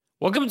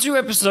Welcome to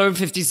episode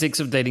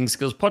 56 of Dating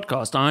Skills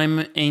Podcast.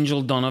 I'm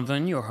Angel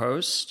Donovan, your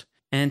host,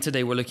 and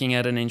today we're looking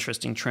at an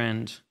interesting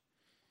trend.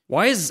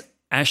 Why is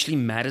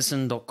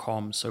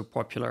AshleyMadison.com so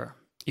popular?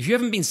 If you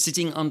haven't been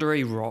sitting under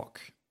a rock,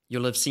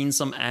 you'll have seen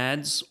some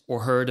ads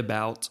or heard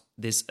about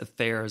this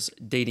affairs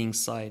dating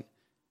site.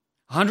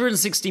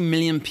 160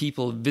 million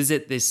people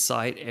visit this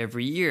site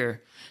every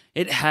year.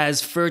 It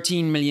has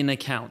 13 million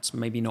accounts,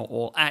 maybe not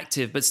all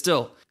active, but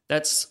still,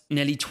 that's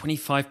nearly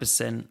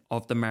 25%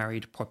 of the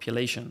married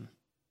population.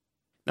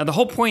 Now, the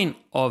whole point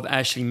of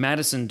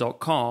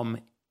AshleyMadison.com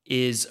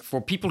is for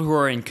people who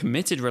are in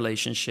committed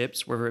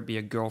relationships, whether it be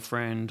a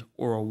girlfriend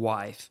or a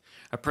wife,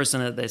 a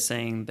person that they're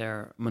saying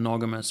they're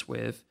monogamous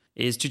with,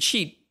 is to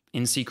cheat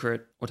in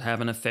secret or to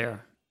have an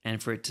affair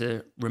and for it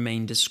to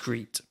remain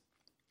discreet.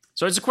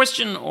 So it's a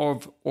question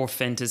of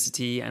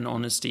authenticity and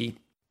honesty.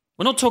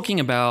 We're not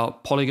talking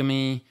about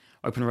polygamy,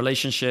 open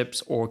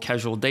relationships, or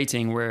casual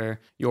dating where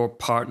your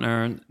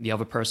partner, the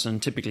other person,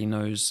 typically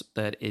knows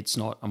that it's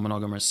not a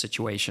monogamous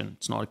situation.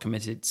 It's not a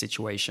committed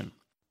situation.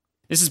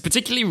 This is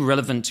particularly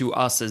relevant to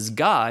us as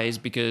guys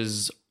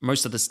because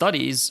most of the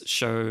studies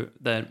show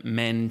that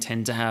men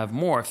tend to have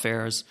more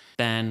affairs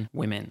than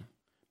women.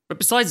 But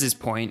besides this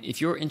point,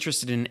 if you're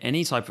interested in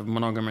any type of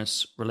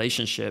monogamous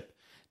relationship,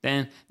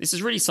 then this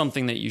is really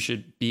something that you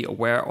should be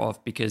aware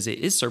of because it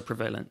is so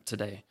prevalent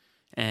today.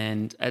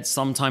 And at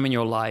some time in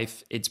your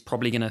life, it's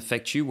probably going to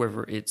affect you,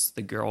 whether it's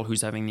the girl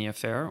who's having the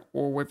affair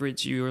or whether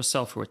it's you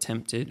yourself who are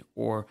tempted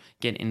or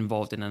get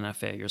involved in an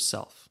affair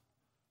yourself.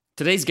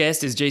 Today's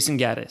guest is Jayson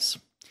Gaddis.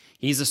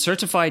 He's a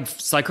certified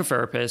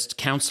psychotherapist,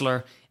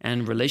 counselor,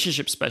 and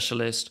relationship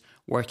specialist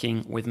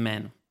working with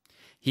men.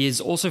 He has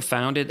also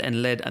founded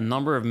and led a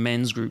number of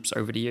men's groups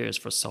over the years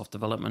for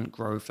self-development,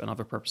 growth, and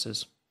other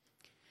purposes.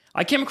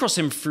 I came across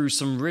him through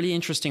some really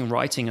interesting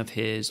writing of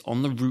his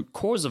on the root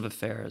cause of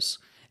affairs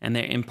and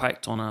their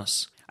impact on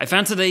us. I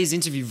found today's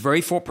interview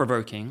very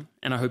thought-provoking,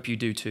 and I hope you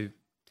do too.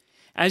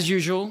 As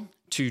usual,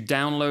 to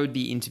download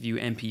the interview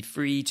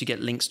MP3, to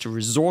get links to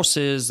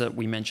resources that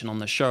we mention on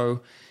the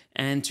show,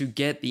 and to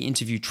get the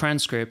interview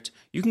transcript,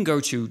 you can go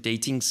to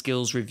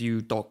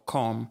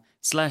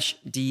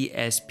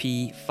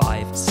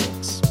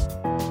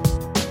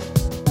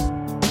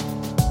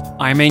datingskillsreview.com/DSP56.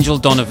 I'm Angel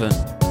Donovan,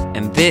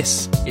 and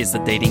this is the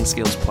Dating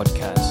Skills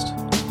Podcast.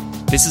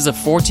 This is a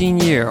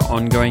 14-year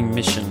ongoing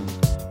mission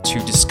to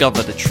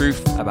discover the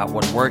truth about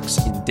what works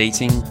in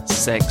dating,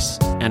 sex,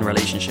 and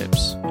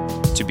relationships,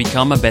 to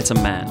become a better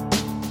man.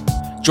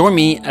 Join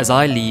me as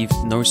I leave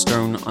no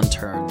stone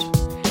unturned,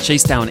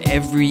 chase down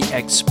every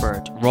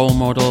expert, role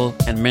model,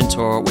 and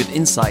mentor with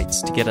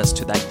insights to get us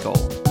to that goal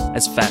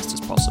as fast as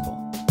possible.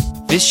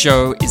 This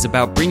show is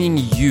about bringing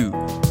you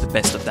the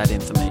best of that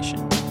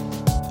information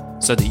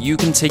so that you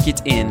can take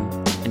it in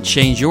and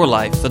change your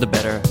life for the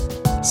better,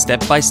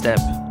 step by step,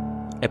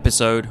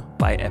 episode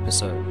by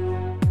episode.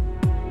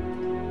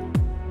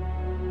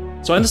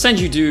 So I understand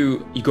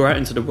you go out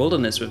into the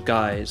wilderness with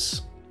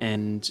guys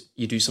and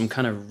you do some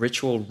kind of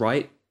ritual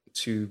rite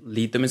to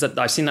lead them. Saw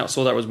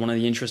that was one of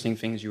the interesting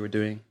things you were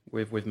doing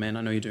with men.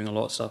 I know you're doing a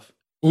lot of stuff.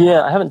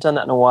 Yeah, I haven't done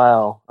that in a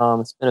while.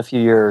 It's been a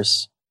few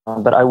years,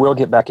 but I will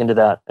get back into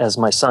that as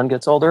my son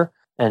gets older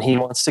and he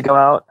wants to go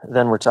out.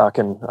 Then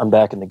I'm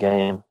back in the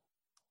game.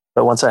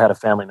 But once I had a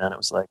family, man, it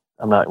was like,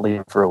 I'm not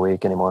leaving for a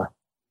week anymore.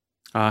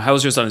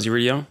 How's your son? Is he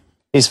really young?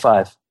 He's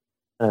 5.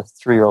 A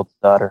 3-year-old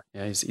daughter.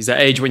 Yeah, he's that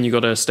age when you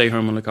got to stay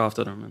home and look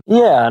after them.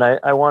 Yeah, and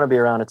I want to be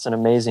around. It's an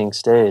amazing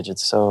stage.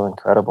 It's so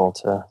incredible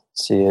to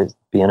see it,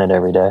 be in it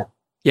every day.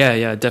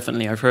 Yeah,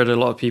 definitely. I've heard a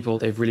lot of people,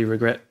 they really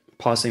regret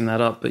passing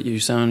that up, but you're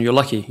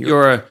lucky.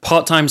 You're a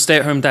part-time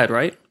stay-at-home dad,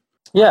 right?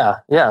 Yeah,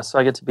 so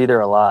I get to be there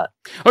a lot.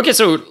 Okay,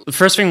 so the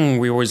first thing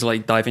we always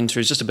dive into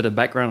is just a bit of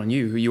background on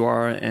you, who you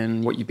are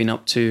and what you've been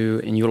up to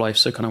in your life,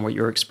 so kind of what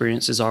your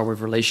experiences are with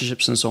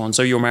relationships and so on.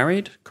 So you're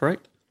married,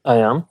 correct? I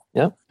am,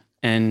 yeah.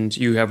 And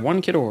you have one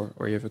kid or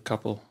you have a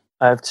couple?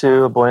 I have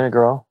 2, a boy and a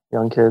girl,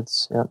 young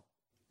kids, yeah.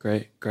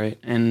 Great.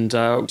 And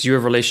do you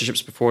have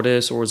relationships before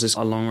this, or was this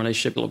a long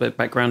relationship? A little bit of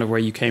background of where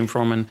you came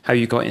from and how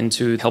you got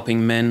into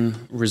helping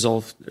men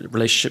resolve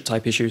relationship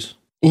type issues?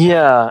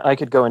 Yeah, I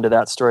could go into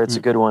that story. It's a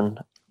good one.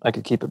 I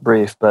could keep it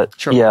brief, but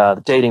sure. Yeah,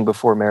 dating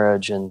before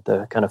marriage and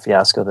the kind of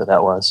fiasco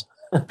that was.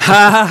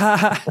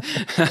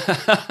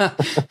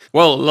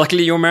 Well,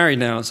 luckily you're married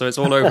now, so it's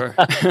all over.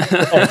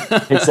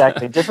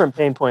 Exactly. Different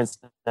pain points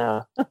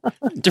now.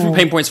 Different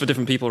pain points for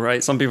different people,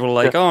 right? Some people are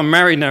like, oh, I'm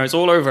married now, it's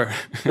all over.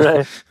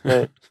 Right.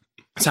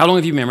 So how long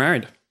have you been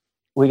married?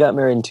 We got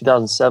married in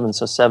 2007,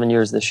 so 7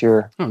 years this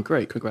year. Oh,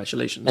 great.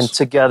 Congratulations. And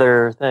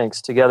together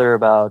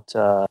about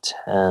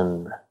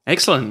 10.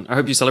 Excellent. I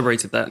hope you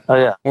celebrated that. Oh,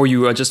 yeah. Or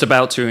you are just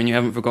about to and you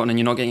haven't forgotten and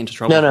you're not getting into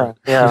trouble. No.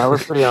 Yeah, we're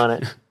pretty on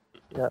it.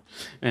 Yeah.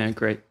 Yeah,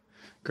 great.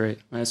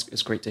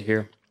 It's great to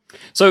hear.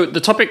 So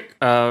the topic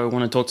I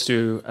want to talk to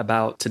you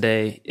about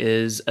today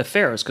is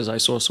affairs, because I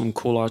saw some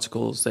cool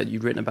articles that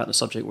you'd written about the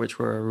subject, which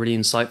were really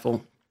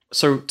insightful.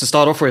 So to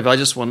start off with, I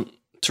just want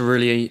to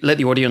really let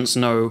the audience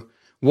know,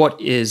 what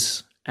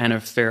is an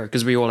affair?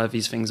 Because we all have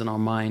these things in our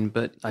mind,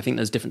 but I think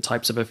there's different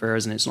types of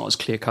affairs and it's not as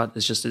clear cut.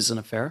 It's just an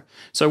affair.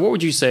 So what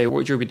would you say? What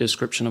would your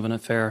description of an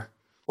affair?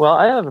 Well,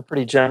 I have a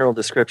pretty general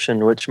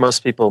description, which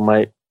most people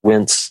might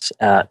wince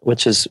at,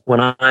 which is when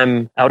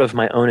I'm out of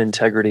my own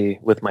integrity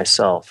with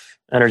myself,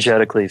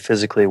 energetically,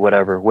 physically,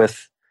 whatever,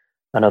 with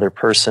another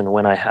person,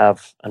 when I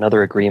have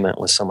another agreement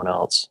with someone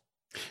else.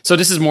 So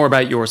this is more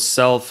about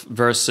yourself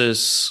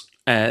versus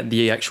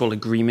the actual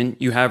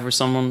agreement you have with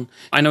someone.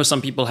 I know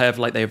some people have,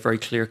 like, they have very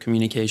clear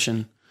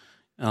communication,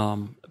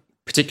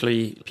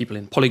 particularly people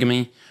in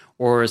polygamy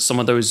or some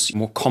of those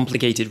more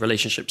complicated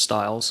relationship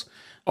styles.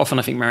 Often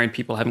I think married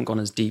people haven't gone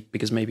as deep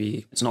because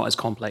maybe it's not as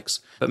complex,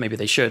 but maybe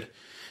they should.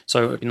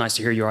 So it'd be nice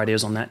to hear your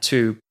ideas on that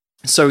too.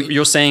 So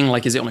you're saying,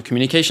 like, is it on a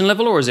communication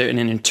level or is it in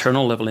an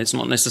internal level? It's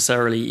not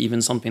necessarily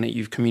even something that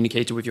you've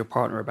communicated with your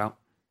partner about.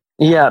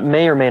 Yeah, it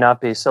may or may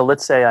not be. So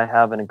let's say I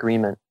have an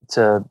agreement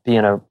to be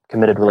in a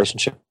committed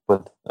relationship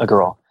with a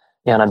girl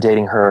and I'm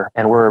dating her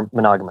and we're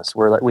monogamous.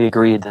 We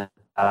agreed that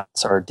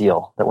that's our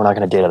deal, that we're not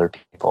going to date other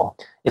people.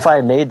 If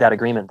I made that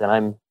agreement,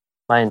 then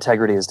my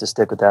integrity is to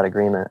stick with that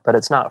agreement, but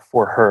it's not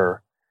for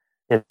her.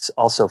 It's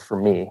also for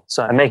me.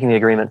 So I'm making the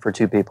agreement for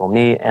two people,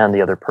 me and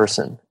the other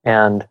person.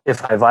 And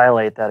if I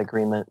violate that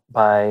agreement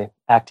by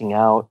acting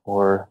out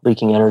or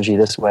leaking energy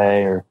this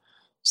way or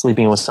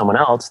sleeping with someone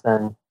else,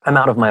 then I'm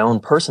out of my own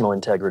personal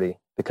integrity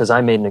because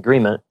I made an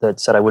agreement that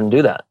said I wouldn't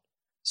do that.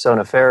 So an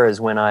affair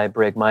is when I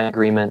break my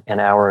agreement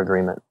and our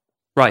agreement.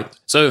 Right.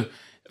 So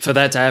for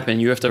that to happen,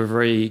 you have to have a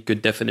very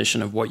good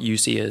definition of what you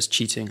see as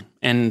cheating.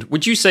 And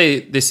would you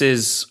say this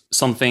is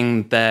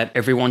something that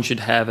everyone should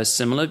have a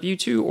similar view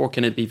to, or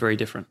can it be very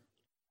different?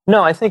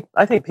 No, I think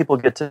people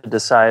get to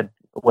decide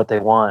what they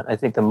want. I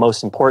think the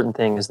most important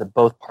thing is that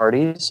both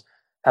parties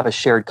have a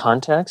shared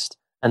context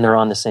and they're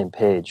on the same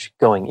page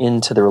going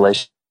into the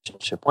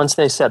relationship. Once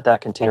they set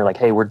that container, like,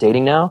 hey, we're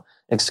dating now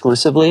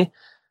exclusively,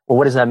 well,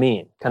 what does that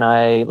mean? Can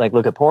I, like,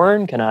 look at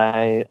porn? Can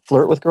I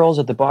flirt with girls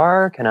at the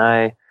bar?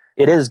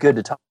 It is good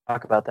to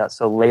talk about that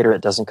so later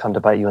it doesn't come to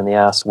bite you in the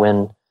ass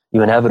when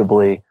you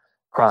inevitably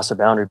cross a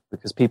boundary,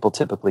 because people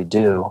typically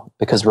do,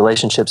 because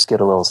relationships get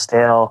a little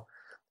stale.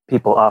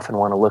 People often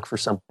want to look for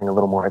something a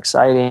little more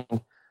exciting.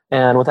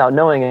 And without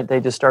knowing it, they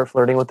just start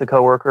flirting with the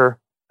coworker.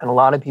 And a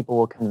lot of people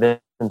will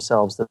convince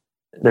themselves that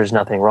there's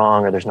nothing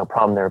wrong or there's no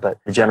problem there. But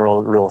the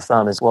general rule of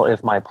thumb is, well,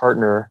 if my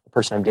partner, the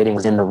person I'm dating,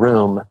 was in the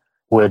room,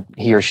 would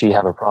he or she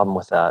have a problem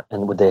with that?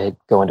 And would they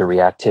go into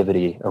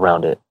reactivity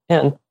around it?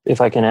 And if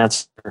I can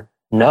answer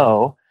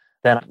no,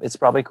 then it's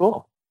probably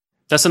cool.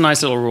 That's a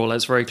nice little rule.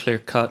 That's very clear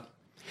cut.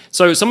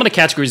 So some of the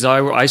categories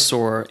I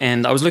saw,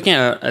 and I was looking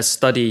at a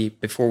study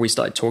before we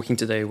started talking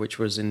today, which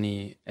was in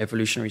the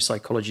Evolutionary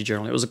Psychology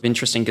Journal. It was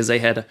interesting because they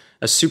had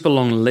a super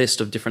long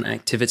list of different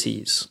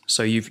activities.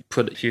 So you've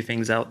put a few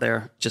things out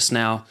there just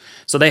now.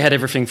 So they had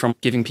everything from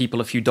giving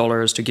people a few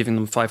dollars to giving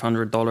them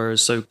 $500.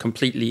 So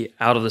completely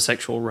out of the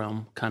sexual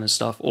realm kind of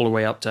stuff, all the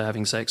way up to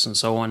having sex and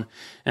so on.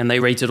 And they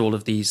rated all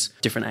of these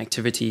different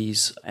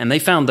activities. And they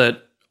found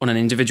that on an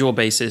individual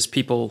basis,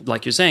 people,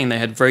 like you're saying, they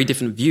had very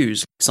different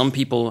views. Some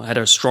people had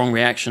a strong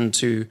reaction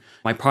to,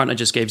 my partner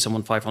just gave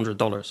someone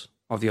 $500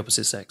 of the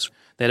opposite sex.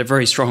 They had a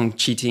very strong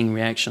cheating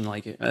reaction,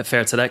 like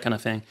affair to that kind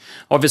of thing.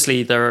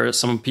 Obviously, there are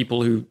some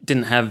people who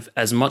didn't have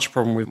as much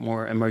problem with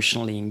more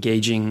emotionally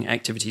engaging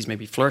activities,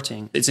 maybe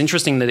flirting. It's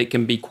interesting that it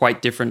can be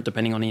quite different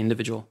depending on the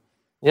individual.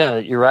 Yeah,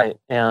 you're right.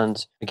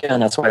 And again,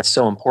 that's why it's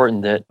so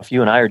important that if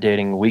you and I are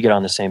dating, we get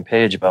on the same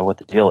page about what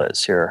the deal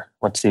is here.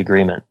 What's the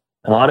agreement?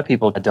 And a lot of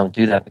people don't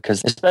do that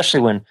because, especially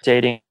when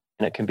dating,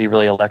 it can be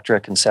really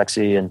electric and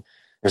sexy and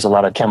there's a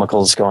lot of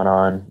chemicals going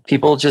on.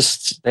 People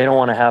just, they don't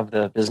want to have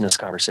the business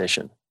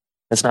conversation.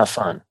 It's not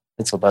fun.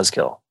 It's a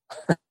buzzkill.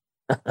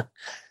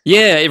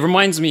 Yeah, it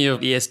reminds me of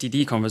the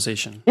STD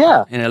conversation.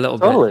 Yeah, in a little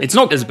totally. bit. It's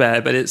not as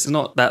bad, but it's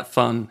not that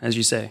fun, as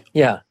you say.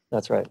 Yeah,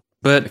 that's right.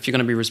 But if you're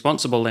going to be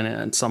responsible in it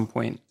at some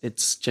point,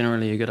 it's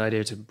generally a good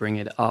idea to bring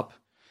it up.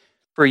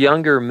 For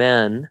younger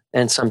men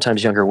and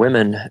sometimes younger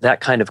women, that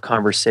kind of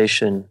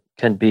conversation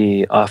can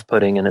be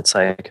off-putting, and it's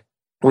like,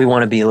 we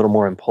want to be a little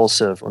more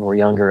impulsive when we're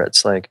younger.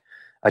 It's like,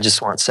 I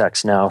just want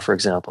sex now, for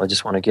example. I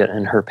just want to get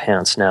in her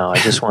pants now.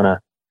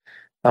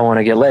 I want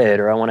to get laid,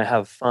 or I want to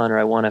have fun, or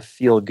I want to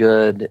feel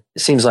good.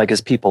 It seems like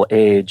as people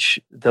age,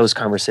 those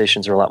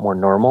conversations are a lot more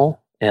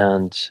normal,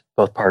 and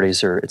both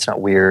parties it's not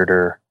weird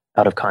or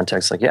out of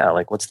context. Like, yeah,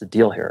 like, what's the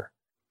deal here?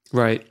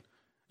 Right.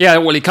 Yeah,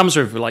 well, it comes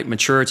with like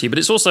maturity, but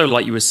it's also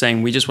like you were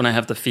saying, we just want to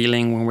have the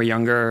feeling when we're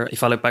younger.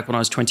 If I look back when I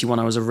was 21,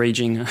 I was a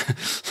raging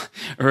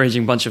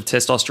bunch of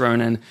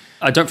testosterone. And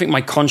I don't think my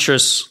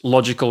conscious,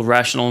 logical,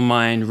 rational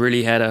mind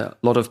really had a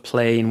lot of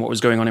play in what was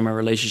going on in my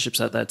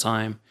relationships at that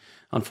time,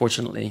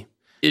 unfortunately.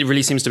 It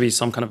really seems to be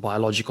some kind of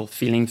biological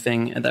feeling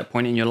thing at that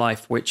point in your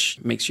life, which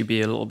makes you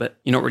be a little bit,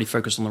 you're not really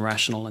focused on the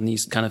rational and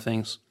these kind of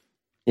things.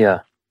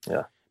 Yeah,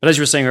 yeah. But as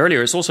you were saying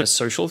earlier, it's also a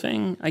social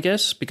thing, I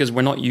guess, because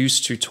we're not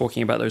used to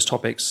talking about those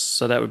topics.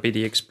 So that would be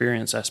the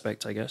experience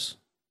aspect, I guess.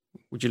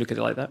 Would you look at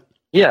it like that?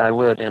 Yeah, I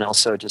would. And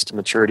also just a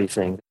maturity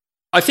thing.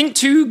 I think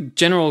two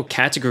general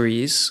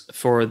categories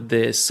for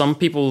this. Some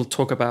people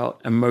talk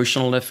about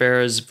emotional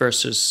affairs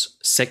versus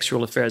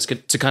sexual affairs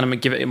to kind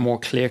of give it a more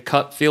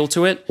clear-cut feel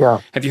to it.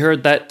 Yeah. Have you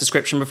heard that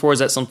description before? Is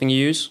that something you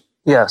use?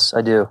 Yes,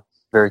 I do.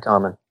 Very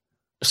common.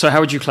 So how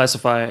would you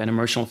classify an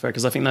emotional affair?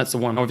 Because I think that's the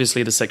one.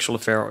 Obviously, the sexual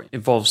affair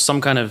involves some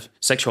kind of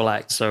sexual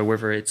act. So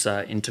whether it's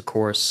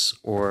intercourse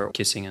or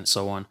kissing and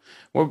so on.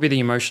 What would be the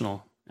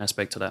emotional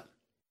aspect to that?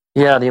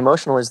 Yeah, the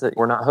emotional is that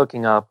we're not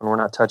hooking up and we're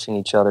not touching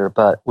each other,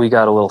 but we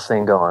got a little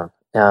thing going.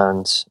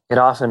 And it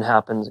often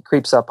happens, it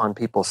creeps up on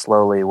people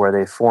slowly where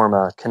they form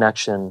a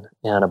connection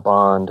and a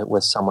bond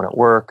with someone at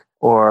work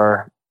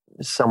or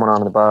someone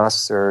on the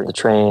bus or the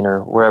train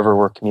or wherever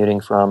we're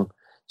commuting from.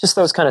 Just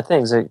those kind of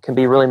things. It can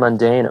be really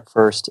mundane at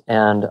first,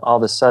 and all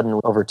of a sudden,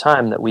 over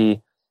time, that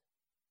we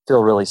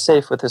feel really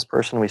safe with this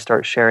person. We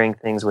start sharing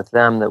things with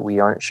them that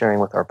we aren't sharing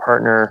with our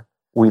partner.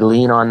 We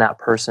lean on that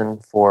person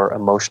for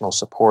emotional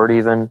support,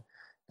 even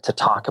to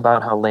talk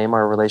about how lame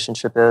our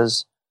relationship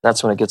is.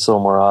 That's when it gets a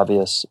little more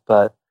obvious.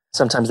 But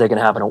sometimes they can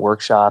happen at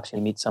workshops.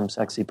 You meet some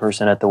sexy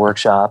person at the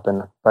workshop,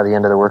 and by the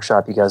end of the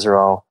workshop, you guys are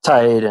all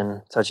tight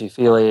and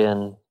touchy-feely,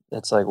 and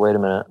it's like, wait a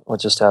minute, what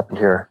just happened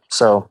here?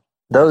 So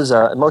those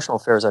emotional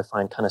affairs I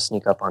find kind of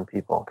sneak up on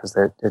people because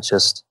it's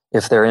just,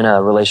 if they're in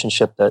a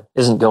relationship that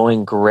isn't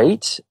going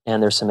great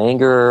and there's some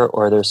anger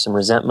or there's some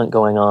resentment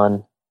going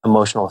on,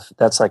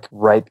 that's like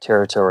ripe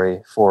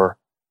territory for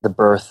the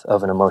birth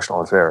of an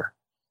emotional affair.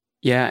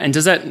 Yeah, and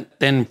does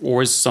that then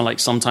always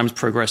sometimes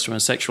progress to a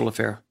sexual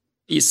affair?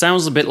 It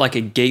sounds a bit like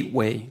a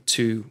gateway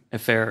to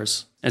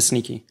affairs, as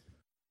sneaky.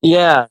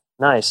 Yeah,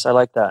 nice. I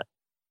like that.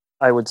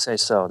 I would say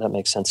so. That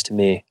makes sense to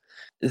me.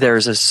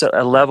 There's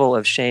a level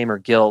of shame or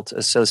guilt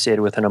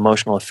associated with an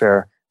emotional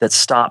affair that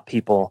stop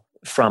people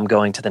from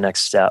going to the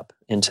next step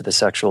into the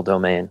sexual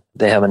domain.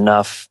 They have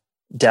enough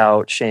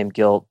doubt, shame,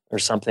 guilt, or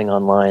something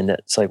online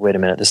that's like, wait a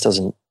minute,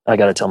 I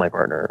got to tell my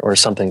partner, or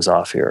something's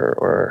off here,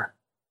 or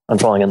I'm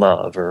falling in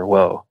love, or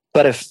whoa.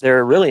 But if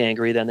they're really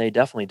angry, then they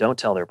definitely don't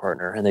tell their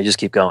partner and they just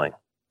keep going.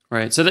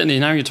 Right. So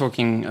now you're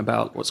talking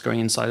about what's going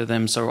inside of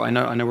them. So I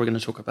know we're going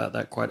to talk about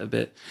that quite a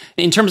bit.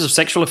 In terms of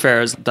sexual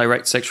affairs,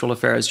 direct sexual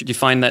affairs, do you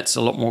find that's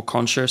a lot more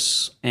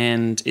conscious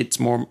and it's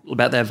more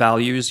about their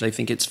values? They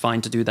think it's fine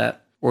to do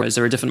that? Or is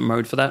there a different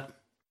mode for that?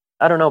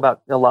 I don't know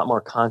about a lot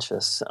more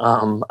conscious.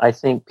 I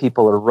think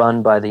people are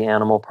run by the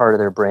animal part of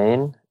their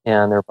brain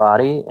and their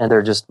body, and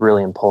they're just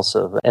really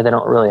impulsive, and they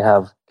don't really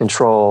have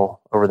control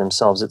over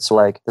themselves. It's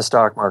like the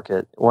stock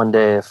market. One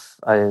day, if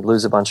I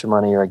lose a bunch of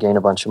money or I gain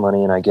a bunch of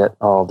money and I get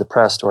all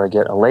depressed, or I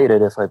get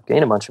elated, if I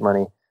gain a bunch of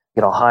money,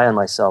 get all high on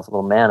myself, a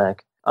little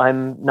manic,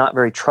 I'm not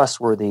very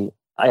trustworthy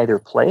either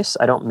place.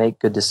 I don't make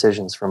good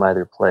decisions from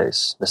either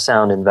place. The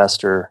sound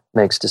investor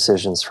makes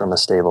decisions from a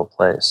stable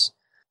place.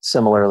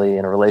 Similarly,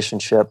 in a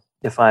relationship,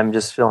 if I'm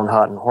just feeling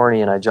hot and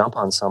horny and I jump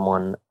on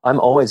someone, I'm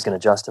always going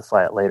to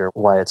justify it later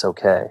why it's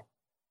okay.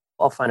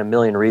 I'll find a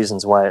million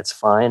reasons why it's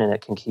fine and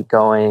it can keep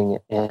going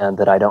and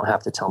that I don't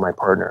have to tell my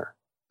partner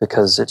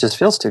because it just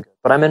feels too good.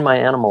 But I'm in my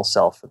animal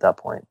self at that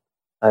point.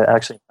 I'm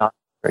actually not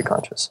very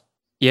conscious.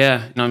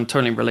 Yeah, and I'm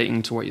totally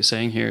relating to what you're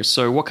saying here.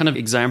 So what kind of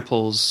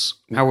examples,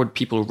 how would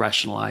people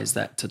rationalize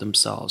that to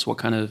themselves? What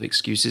kind of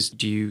excuses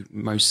do you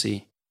most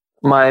see?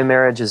 My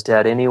marriage is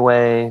dead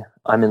anyway.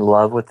 I'm in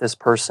love with this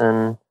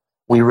person.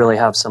 We really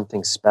have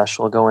something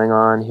special going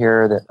on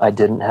here that I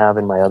didn't have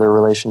in my other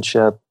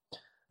relationship.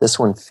 This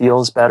one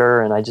feels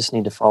better and I just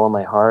need to follow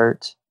my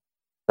heart.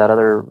 That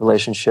other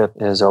relationship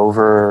is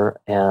over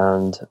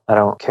and I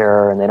don't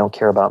care and they don't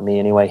care about me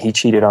anyway. He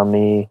cheated on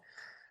me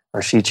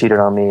or she cheated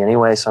on me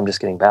anyway, so I'm just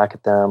getting back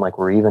at them, like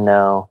we're even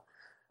now.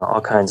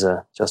 All kinds of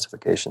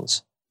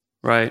justifications.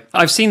 Right.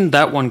 I've seen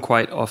that one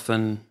quite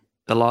often.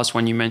 The last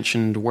one you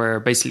mentioned where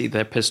basically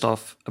they're pissed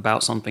off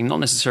about something, not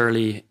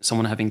necessarily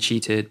someone having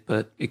cheated,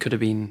 but it could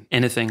have been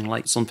anything,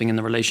 like something in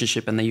the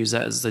relationship, and they use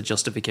that as the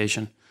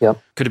justification.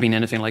 Yep. Could have been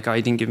anything, like, oh,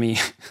 he didn't give me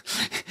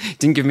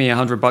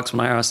 $100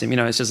 when I asked him.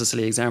 It's just a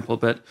silly example,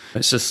 but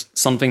it's just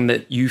something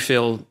that you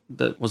feel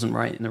that wasn't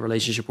right in the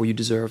relationship or you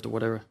deserved or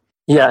whatever.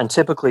 Yeah, and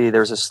typically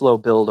there's a slow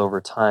build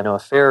over time. Now,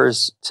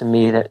 affairs, to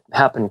me, that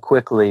happen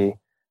quickly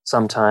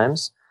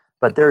sometimes,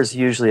 but there's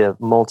usually a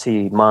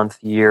multi-month,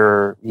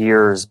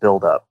 years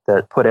build-up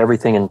that put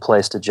everything in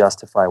place to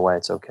justify why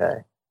it's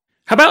okay.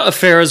 How about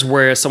affairs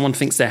where someone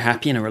thinks they're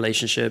happy in a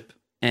relationship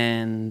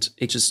and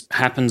it just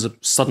happens,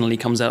 suddenly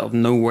comes out of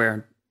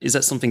nowhere? Is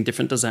that something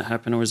different? Does that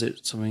happen, or is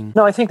it something?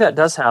 No, I think that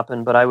does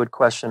happen, but I would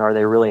question, are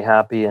they really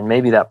happy? And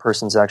maybe that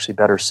person's actually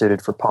better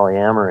suited for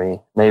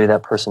polyamory. Maybe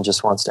that person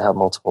just wants to have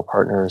multiple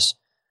partners.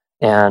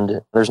 And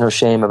there's no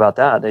shame about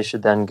that. They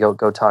should then go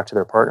talk to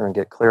their partner and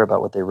get clear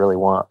about what they really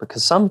want.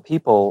 Because some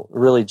people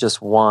really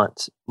just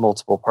want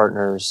multiple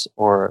partners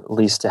or at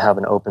least to have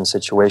an open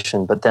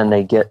situation, but then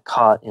they get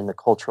caught in the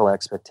cultural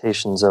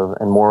expectations of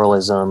and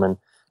moralism and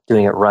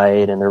doing it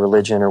right, and their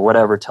religion or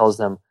whatever tells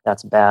them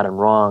that's bad and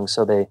wrong.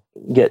 So they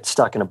get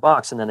stuck in a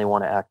box and then they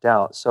want to act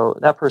out. So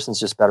that person's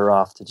just better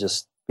off to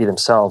just be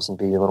themselves and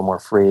be a little more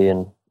free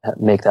and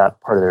make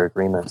that part of their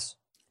agreements.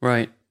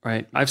 Right.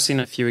 Right. I've seen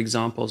a few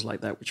examples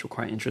like that, which were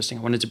quite interesting.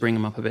 I wanted to bring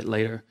them up a bit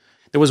later.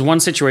 There was one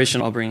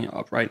situation, I'll bring it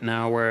up right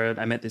now, where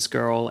I met this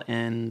girl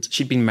and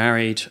she'd been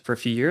married for a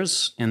few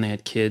years and they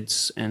had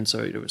kids. And so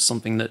it was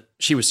something that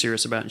she was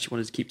serious about and she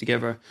wanted to keep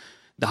together.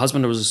 The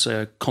husband was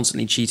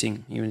constantly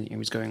cheating. He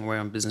was going away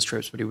on business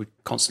trips, but he would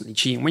constantly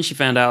cheat. And when she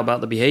found out about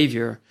the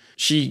behavior,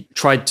 she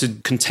tried to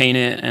contain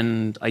it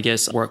and I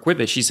guess work with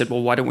it. She said,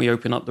 well, why don't we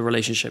open up the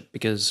relationship?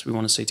 Because we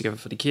want to stay together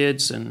for the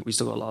kids and we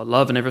still got a lot of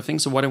love and everything.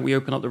 So why don't we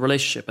open up the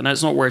relationship? And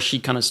that's not where she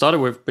kind of started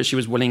with, but she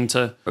was willing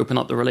to open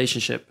up the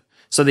relationship.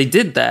 So they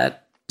did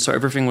that. So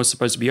everything was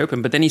supposed to be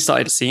open. But then he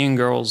started seeing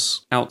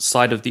girls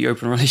outside of the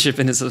open relationship.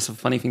 And it's a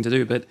funny thing to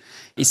do. But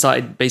he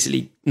started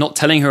basically not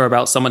telling her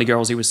about some of the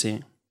girls he was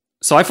seeing.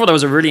 So I thought that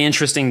was a really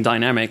interesting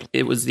dynamic.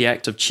 It was the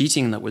act of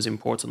cheating that was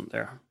important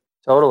there.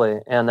 Totally.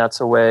 And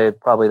that's a way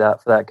probably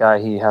that for that guy,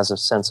 he has a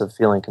sense of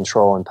feeling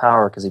control and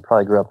power because he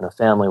probably grew up in a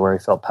family where he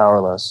felt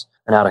powerless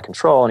and out of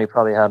control. And he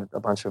probably had a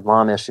bunch of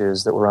mom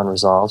issues that were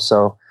unresolved.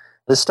 So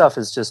this stuff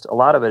is just, a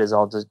lot of it is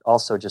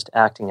also just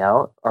acting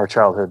out our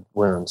childhood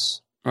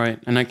wounds. Right.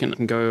 And that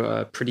can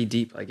go pretty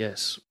deep, I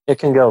guess. It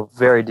can go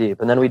very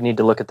deep. And then we'd need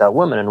to look at that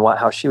woman and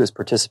how she was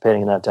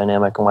participating in that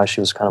dynamic and why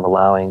she was kind of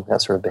allowing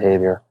that sort of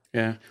behavior.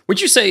 Yeah.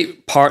 Would you say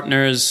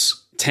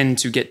partners tend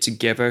to get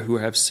together who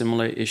have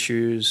similar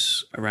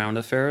issues around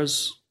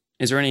affairs?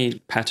 Is there any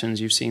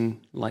patterns you've seen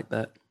like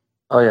that?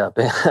 Oh,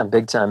 yeah,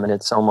 big time. And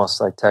it's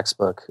almost like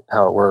textbook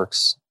how it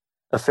works.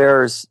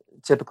 Affairs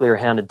typically are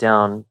handed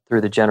down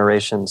through the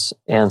generations.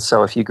 And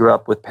so if you grew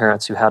up with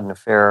parents who had an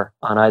affair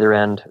on either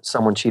end,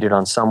 someone cheated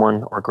on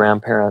someone or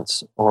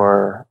grandparents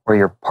or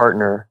your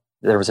partner,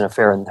 there was an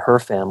affair in her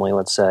family,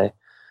 let's say,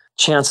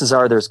 chances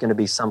are there's going to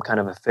be some kind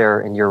of affair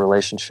in your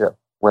relationship,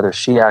 whether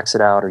she acts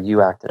it out or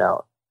you act it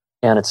out.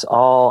 And it's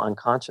all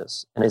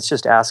unconscious. And it's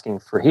just asking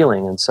for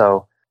healing. And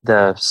so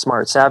the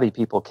smart, savvy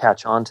people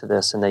catch on to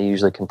this and they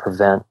usually can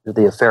prevent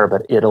the affair,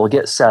 but it'll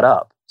get set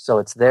up. So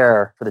it's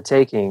there for the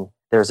taking.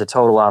 There's a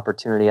total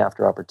opportunity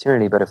after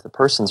opportunity. But if the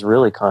person's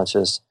really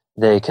conscious,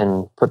 they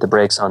can put the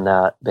brakes on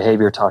that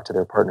behavior, talk to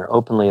their partner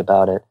openly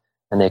about it,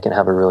 and they can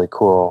have a really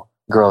cool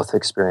growth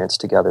experience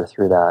together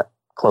through that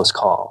close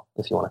call,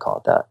 if you want to call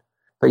it that.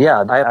 But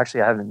yeah, I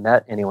haven't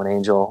met anyone,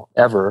 Angel,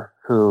 ever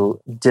who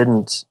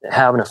didn't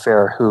have an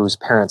affair whose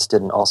parents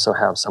didn't also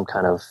have some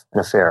kind of an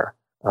affair.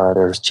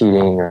 There's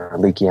cheating or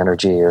leaky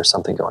energy or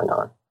something going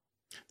on.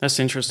 That's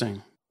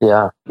interesting.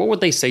 Yeah. What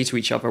would they say to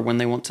each other when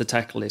they want to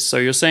tackle this? So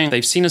you're saying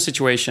they've seen a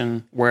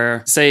situation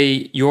where,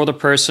 say, you're the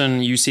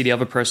person, you see the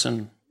other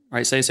person,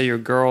 right? Say your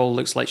girl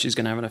looks like she's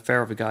going to have an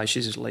affair with a guy.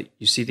 She's just like,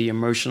 you see the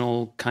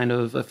emotional kind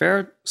of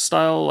affair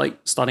style, like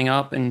starting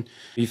up, and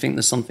you think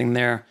there's something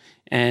there.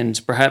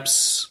 And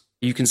perhaps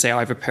you can say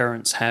either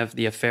parents have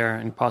the affair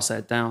and pass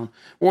that down.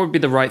 What would be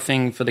the right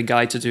thing for the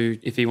guy to do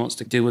if he wants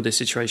to deal with this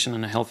situation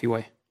in a healthy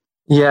way?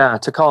 Yeah,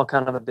 to call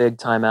kind of a big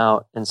time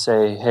out and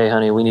say, hey,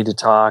 honey, we need to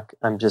talk.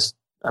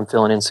 I'm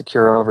feeling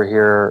insecure over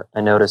here.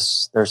 I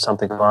notice there's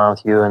something going on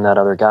with you and that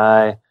other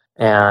guy,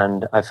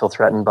 and I feel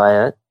threatened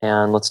by it,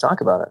 and let's talk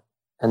about it.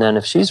 And then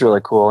if she's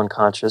really cool and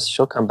conscious,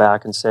 she'll come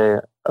back and say,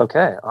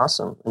 okay,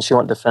 awesome. And she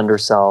won't defend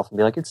herself and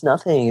be like, it's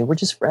nothing. We're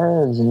just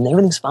friends and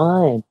everything's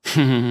fine.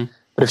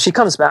 But if she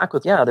comes back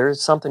with, yeah,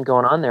 there's something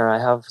going on there. I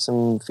have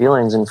some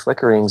feelings and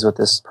flickerings with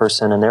this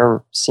person and they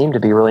seem to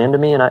be really into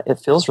me. And it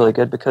feels really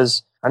good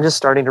because I'm just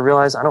starting to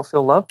realize I don't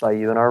feel loved by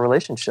you in our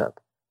relationship.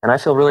 And I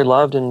feel really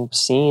loved and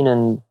seen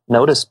and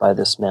noticed by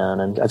this man.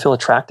 And I feel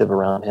attractive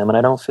around him and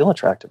I don't feel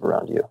attractive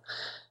around you.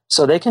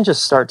 So they can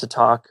just start to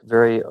talk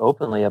very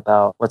openly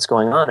about what's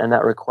going on. And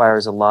that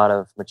requires a lot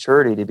of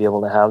maturity to be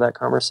able to have that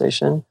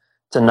conversation,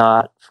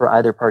 for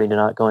either party to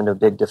not go into a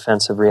big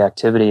defensive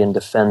reactivity and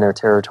defend their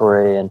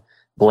territory and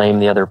blame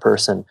the other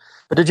person,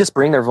 but to just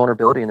bring their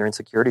vulnerability and their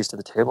insecurities to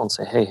the table and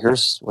say, hey,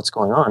 here's what's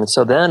going on. And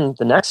so then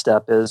the next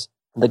step is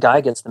the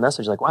guy gets the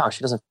message like, wow,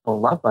 she doesn't feel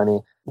loved by me.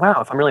 Wow,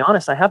 if I'm really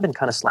honest, I have been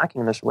kind of slacking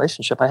in this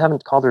relationship. I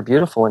haven't called her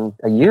beautiful in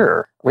a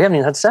year. We haven't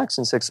even had sex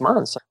in 6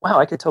 months. Wow,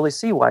 I could totally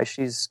see why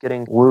she's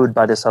getting wooed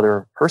by this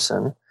other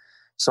person.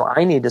 So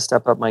I need to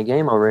step up my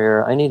game over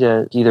here. I need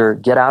to either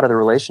get out of the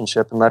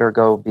relationship and let her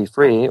go be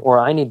free, or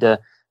I need to, if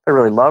I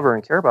really love her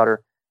and care about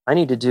her, I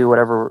need to do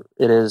whatever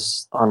it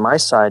is on my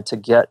side to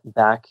get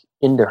back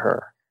into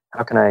her.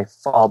 How can I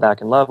fall back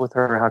in love with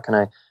her? How can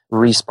I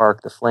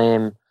re-spark the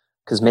flame?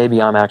 Because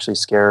maybe I'm actually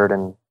scared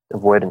and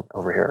avoidant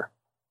over here.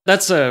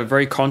 That's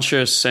very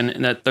conscious,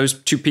 and that those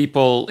two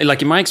people,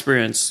 like in my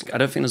experience, I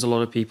don't think there's a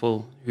lot of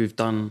people who've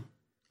done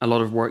a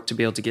lot of work to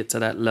be able to get to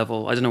that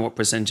level. I don't know what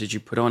percentage you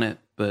put on it,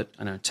 but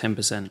I know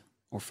 10%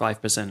 or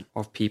 5%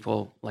 of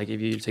people, like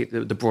if you take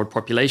the broad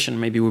population,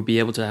 maybe would be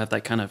able to have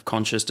that kind of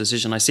conscious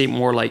decision. I see it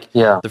more like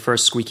the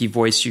first squeaky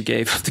voice you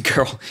gave of the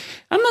girl,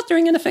 I'm not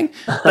doing anything.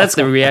 That's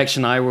the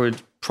reaction I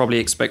would probably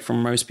expect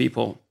from most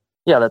people.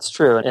 Yeah, that's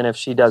true. And if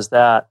she does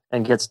that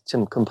and gets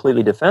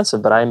completely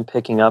defensive, but I'm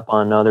picking up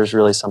on, no, there's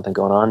really something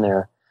going on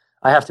there,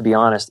 I have to be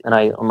honest. And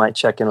I might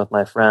check in with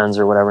my friends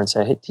or whatever and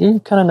say, hey, do you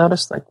kind of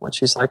notice like what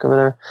she's like over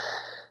there?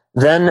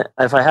 Then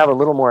if I have a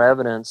little more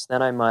evidence,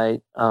 then I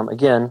might,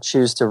 again,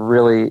 choose to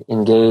really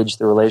engage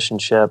the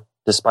relationship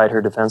despite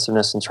her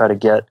defensiveness and try to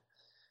get,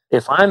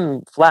 if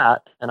I'm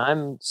flat and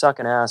I'm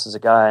sucking ass as a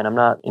guy and I'm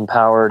not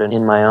empowered and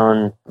in my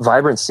own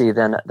vibrancy,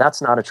 then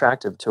that's not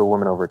attractive to a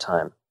woman over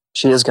time.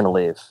 She is going to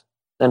leave,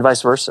 and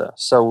vice versa.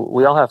 So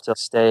we all have to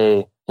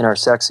stay in our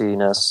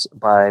sexiness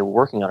by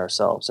working on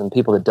ourselves. And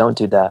people that don't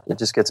do that, it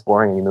just gets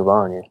boring and you move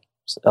on.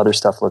 Other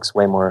stuff looks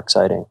way more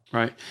exciting.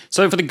 Right.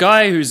 So for the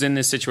guy who's in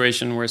this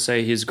situation where,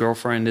 say, his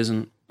girlfriend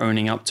isn't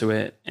owning up to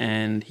it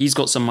and he's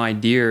got some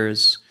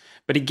ideas,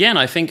 but again,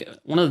 I think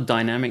one of the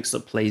dynamics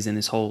that plays in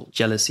this whole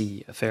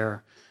jealousy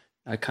affair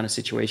kind of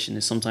situation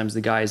is sometimes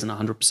the guy isn't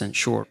 100%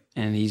 sure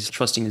and he's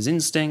trusting his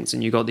instincts,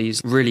 and you got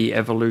these really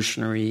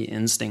evolutionary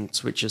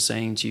instincts which are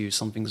saying to you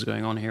something's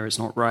going on here, it's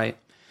not right.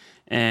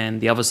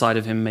 And the other side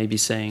of him may be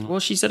saying,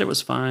 well, she said it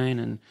was fine.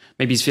 And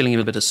maybe he's feeling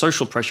a bit of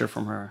social pressure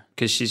from her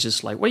because she's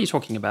just like, what are you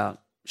talking about?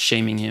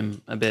 Shaming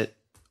him a bit,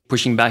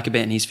 pushing back a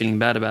bit, and he's feeling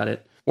bad about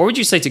it. What would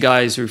you say to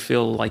guys who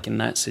feel like in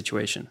that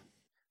situation?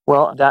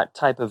 Well, that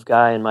type of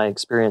guy, in my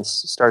experience,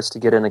 starts to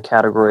get in the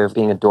category of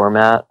being a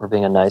doormat or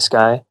being a nice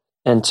guy.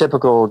 And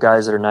typical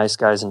guys that are nice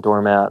guys and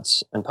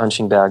doormats and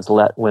punching bags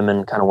let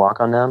women kind of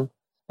walk on them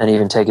and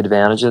even take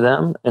advantage of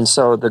them. And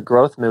so the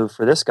growth move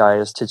for this guy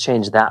is to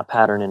change that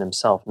pattern in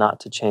himself, not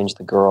to change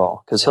the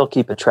girl, because he'll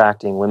keep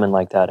attracting women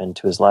like that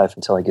into his life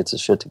until he gets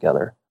his shit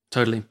together.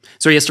 Totally.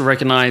 So he has to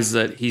recognize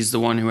that he's the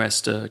one who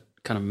has to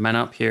kind of man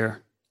up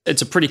here.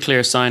 It's a pretty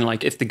clear sign,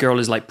 like if the girl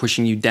is like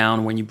pushing you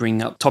down when you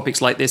bring up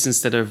topics like this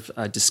instead of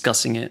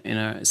discussing it in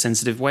a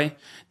sensitive way,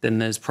 then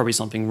there's probably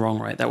something wrong,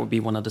 right? That would be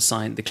one of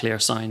the clear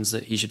signs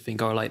that he should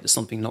think, oh, like there's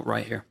something not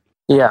right here.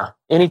 Yeah.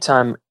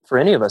 Anytime, for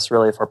any of us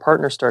really, if our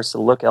partner starts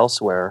to look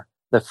elsewhere,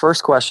 the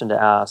first question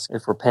to ask,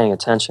 if we're paying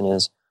attention,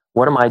 is,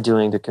 what am I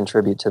doing to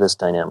contribute to this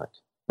dynamic?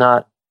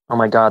 Not, oh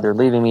my God, they're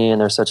leaving me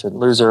and they're such a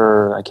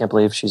loser, I can't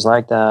believe she's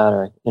like that,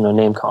 or,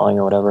 name calling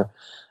or whatever.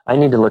 I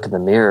need to look in the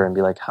mirror and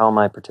be like, how am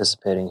I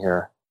participating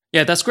here?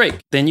 Yeah, that's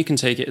great. Then you can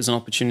take it as an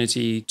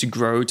opportunity to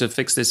grow, to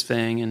fix this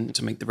thing, and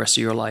to make the rest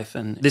of your life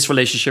and this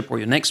relationship or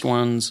your next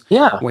one's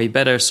way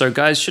better. So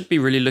guys should be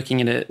really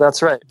looking at it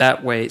That's right.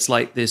 that way. It's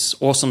like this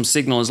awesome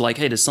signal is like,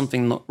 hey, there's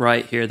something not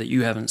right here that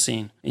you haven't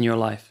seen in your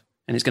life.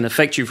 And it's going to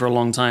affect you for a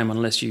long time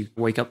unless you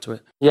wake up to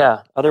it.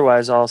 Yeah.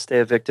 Otherwise, I'll stay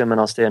a victim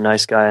and I'll stay a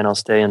nice guy and I'll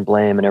stay in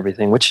blame and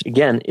everything, which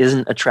again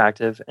isn't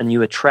attractive. And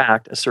you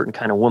attract a certain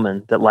kind of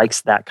woman that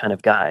likes that kind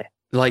of guy.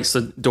 Likes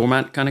the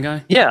doormat kind of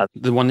guy? Yeah.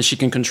 The one that she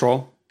can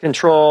control?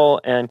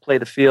 Control and play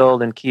the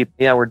field and keep,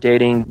 we're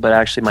dating, but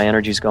actually my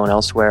energy's going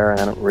elsewhere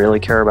and I don't really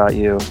care about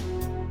you.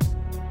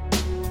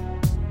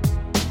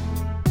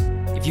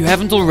 If you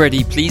haven't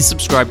already, please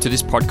subscribe to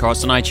this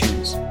podcast on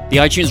iTunes. The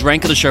iTunes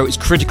rank of the show is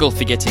critical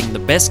for getting the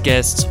best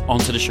guests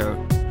onto the show.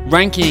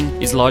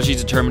 Ranking is largely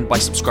determined by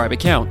subscriber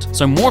count,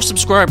 so more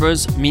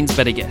subscribers means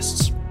better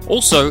guests.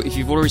 Also, if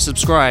you've already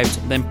subscribed,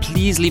 then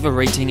please leave a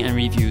rating and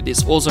review.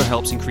 This also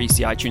helps increase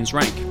the iTunes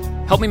rank.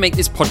 Help me make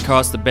this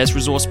podcast the best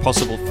resource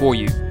possible for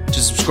you. To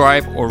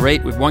subscribe or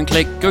rate with one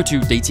click, go to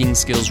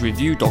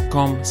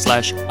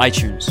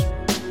datingskillsreview.com/iTunes.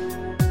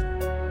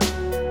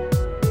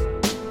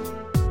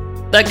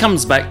 That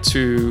comes back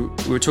to,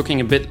 we were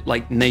talking a bit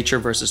like nature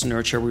versus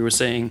nurture. We were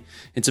saying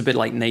it's a bit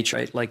like nature,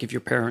 right? Like if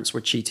your parents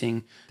were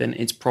cheating, then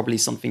it's probably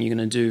something you're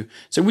going to do.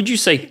 So would you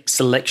say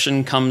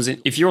selection comes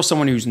in? If you're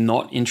someone who's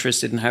not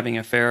interested in having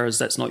affairs,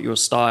 that's not your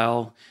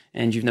style,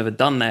 and you've never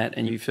done that,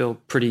 and you feel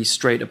pretty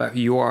straight about who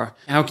you are,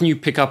 how can you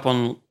pick up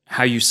on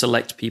how you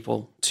select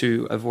people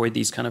to avoid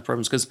these kind of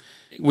problems? Because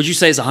would you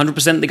say it's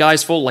 100% the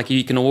guy's fault? Like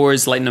you can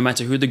always, like no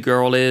matter who the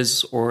girl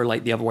is, or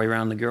like the other way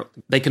around, the girl,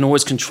 they can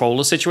always control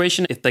the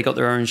situation if they got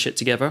their own shit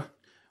together?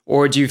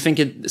 Or do you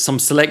think some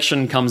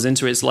selection comes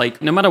into it? It's like,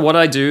 no matter what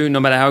I do, no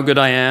matter how good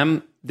I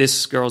am,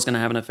 this girl's going to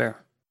have an affair.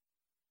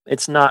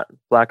 It's not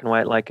black and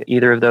white like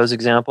either of those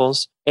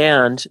examples.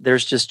 And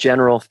there's just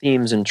general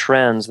themes and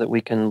trends that we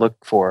can look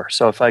for.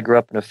 So if I grew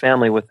up in a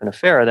family with an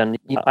affair, then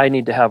I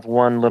need to have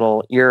one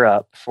little ear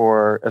up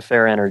for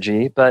affair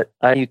energy. But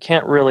you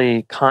can't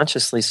really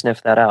consciously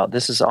sniff that out.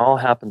 This is all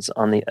happens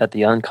at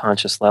the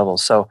unconscious level.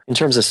 So in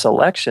terms of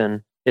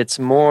selection, it's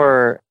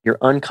more your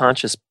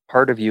unconscious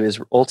part of you is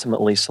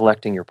ultimately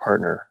selecting your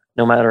partner.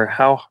 No matter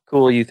how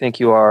cool you think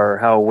you are or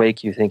how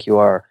awake you think you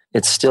are,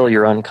 it's still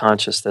your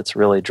unconscious that's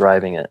really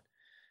driving it.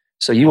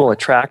 So you will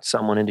attract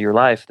someone into your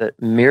life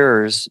that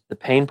mirrors the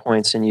pain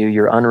points in you,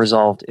 your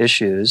unresolved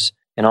issues,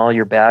 and all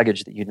your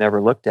baggage that you'd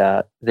never looked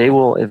at. They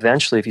will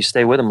eventually, if you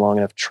stay with them long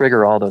enough,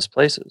 trigger all those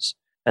places.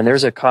 And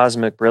there's a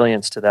cosmic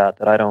brilliance to that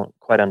I don't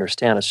quite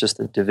understand. It's just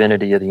the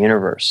divinity of the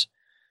universe.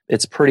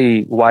 It's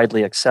pretty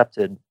widely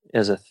accepted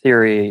as a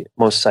theory,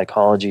 most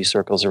psychology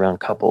circles around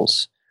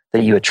couples,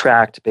 that you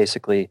attract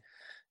basically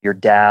your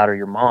dad or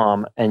your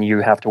mom and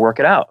you have to work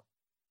it out.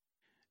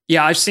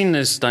 Yeah, I've seen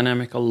this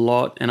dynamic a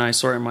lot, and I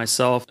saw it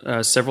myself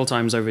several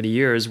times over the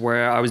years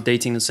where I was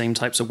dating the same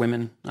types of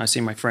women. I see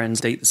my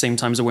friends date the same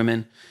types of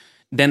women.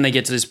 Then they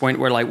get to this point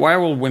where like, why are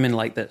all women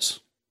like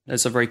this?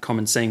 That's a very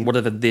common saying,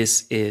 whatever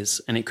this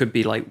is. And it could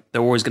be like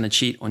they're always going to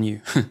cheat on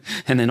you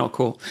and they're not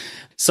cool.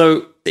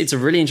 So it's a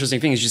really interesting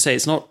thing. As you say,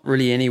 it's not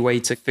really any way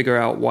to figure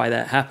out why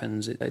that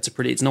happens.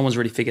 It's no one's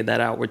really figured that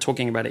out. We're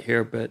talking about it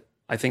here, but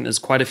I think there's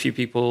quite a few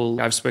people.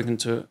 I've spoken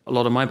to a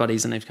lot of my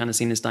buddies and they've kind of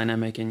seen this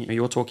dynamic, and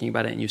you're talking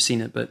about it and you've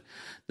seen it, but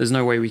there's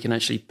no way we can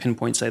actually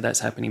pinpoint say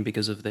that's happening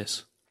because of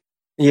this.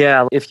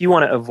 Yeah, if you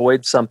want to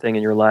avoid something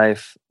in your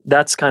life,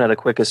 that's kind of the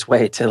quickest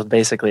way to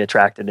basically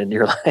attract it into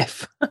your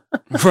life.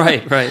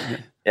 Right.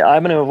 Yeah,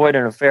 I'm going to avoid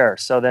an affair.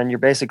 So then you're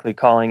basically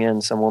calling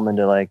in some woman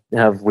to like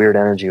have weird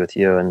energy with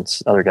you and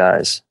other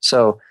guys.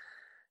 So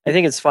I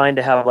think it's fine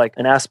to have like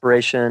an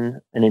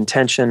aspiration, an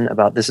intention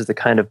about this is the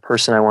kind of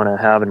person I want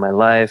to have in my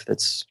life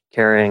that's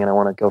caring, and I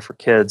want to go for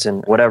kids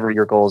and whatever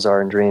your goals are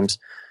and dreams.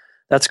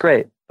 That's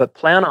great. But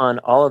plan on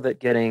all of it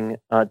getting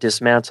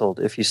dismantled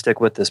if you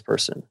stick with this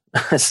person.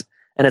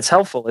 And it's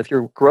helpful. If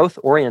you're growth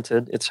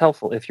oriented, it's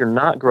helpful. If you're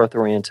not growth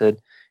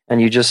oriented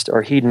and you just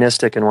are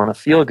hedonistic and want to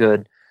feel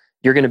good,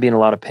 you're going to be in a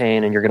lot of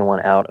pain and you're going to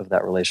want out of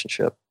that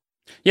relationship.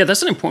 Yeah,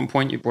 that's an important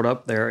point you brought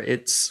up there.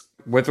 It's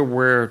whether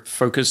we're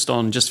focused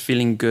on just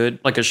feeling good,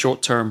 like a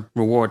short-term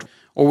reward.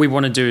 All we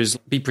want to do is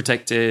be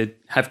protected,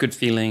 have good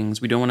feelings.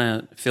 We don't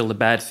want to feel the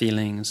bad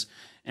feelings.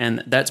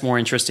 And that's more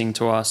interesting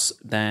to us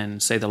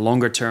than, say, the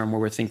longer term where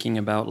we're thinking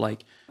about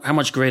like how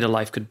much greater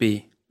life could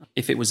be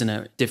if it was in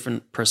a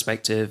different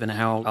perspective and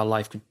how our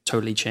life could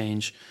totally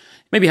change.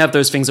 Maybe have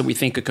those things that we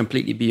think are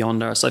completely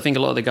beyond us. I think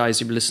a lot of the guys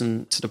who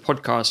listen to the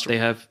podcast, they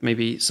have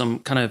maybe some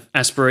kind of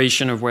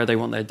aspiration of where they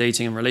want their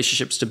dating and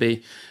relationships to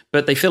be,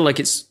 but they feel like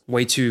it's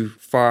way too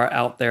far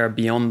out there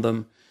beyond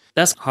them.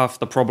 That's half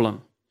the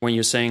problem when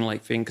you're saying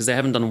like thing, because they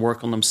haven't done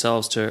work on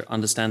themselves to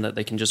understand that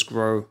they can just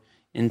grow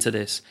into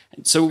this.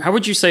 So how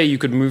would you say you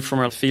could move from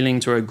a feeling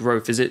to a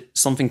growth? Is it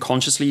something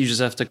consciously you just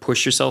have to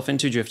push yourself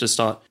into? Do you have to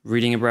start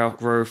reading about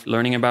growth,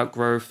 learning about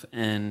growth,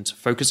 and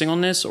focusing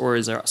on this? Or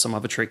is there some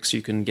other tricks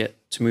you can get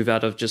to move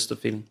out of just the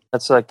feeling?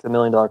 That's like the $1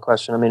 million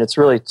question. I mean, it's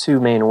really two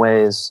main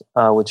ways,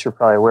 which you're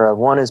probably aware of.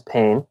 One is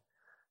pain.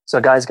 So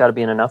a guy's got to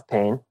be in enough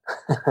pain,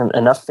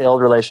 enough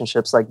failed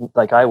relationships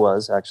like I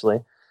was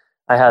actually.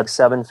 I had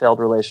 7 failed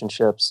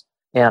relationships.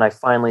 And I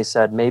finally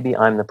said, maybe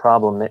I'm the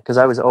problem, because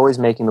I was always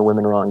making the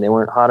women wrong. They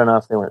weren't hot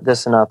enough. They weren't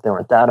this enough. They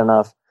weren't that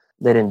enough.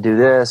 They didn't do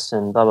this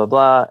and blah, blah,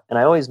 blah. And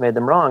I always made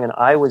them wrong. And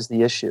I was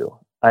the issue.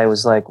 I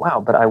was like, wow,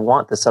 but I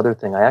want this other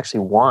thing. I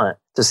actually want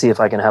to see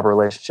if I can have a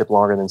relationship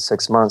longer than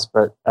 6 months,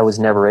 but I was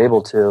never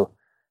able to.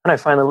 And I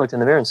finally looked in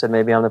the mirror and said,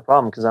 maybe I'm the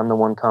problem because I'm the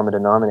one common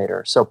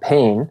denominator. So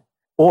pain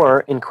or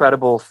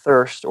incredible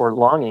thirst or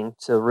longing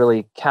to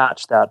really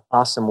catch that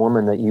awesome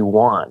woman that you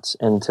want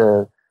and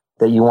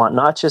that you want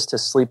not just to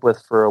sleep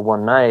with for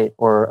one night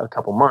or a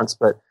couple months,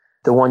 but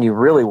the one you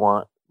really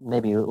want,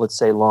 maybe let's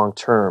say long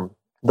term,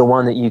 the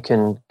one that you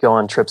can go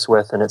on trips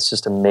with and it's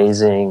just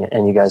amazing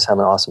and you guys have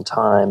an awesome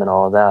time and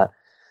all of that.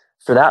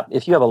 For that,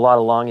 if you have a lot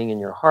of longing in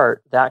your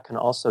heart, that can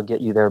also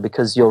get you there,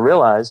 because you'll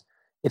realize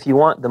if you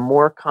want the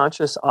more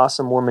conscious,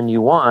 awesome woman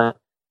you want,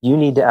 you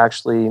need to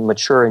actually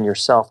mature in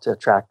yourself to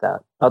attract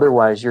that.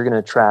 Otherwise, you're going to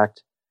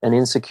attract an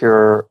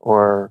insecure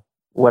or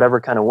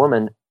whatever kind of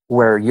woman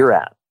where you're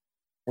at.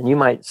 And you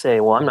might say,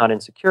 well, I'm not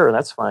insecure,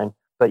 that's fine.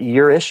 But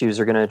your issues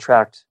are going to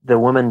attract the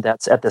woman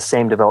that's at the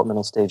same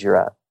developmental stage you're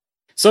at.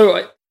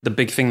 So the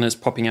big thing that's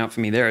popping out for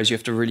me there is you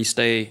have to really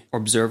stay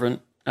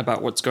observant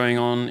about what's going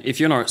on.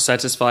 If you're not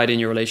satisfied in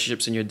your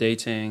relationships and your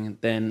dating,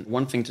 then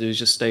one thing to do is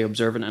just stay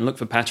observant and look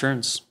for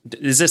patterns.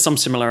 Is there some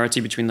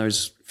similarity between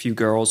those few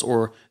girls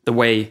or the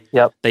way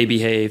they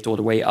behaved or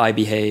the way I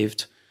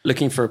behaved?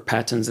 Looking for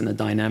patterns in the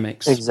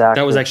dynamics. Exactly.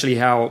 That was actually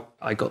how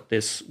I got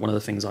this, one of the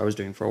things I was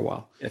doing for a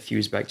while, a few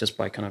years back, just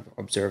by kind of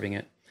observing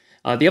it.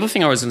 The other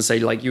thing I was going to say,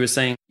 like you were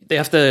saying, they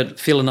have to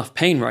feel enough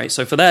pain, right?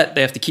 So for that,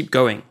 they have to keep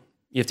going.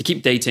 You have to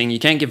keep dating. You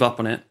can't give up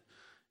on it.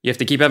 You have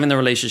to keep having the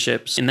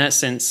relationships. In that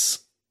sense,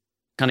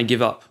 kind of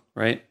give up,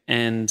 right?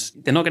 And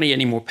they're not going to get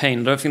any more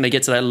pain. I don't think they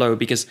get to that low,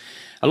 because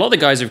a lot of the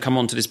guys who've come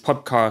onto this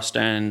podcast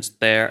and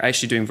they're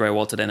actually doing very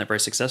well today and they're very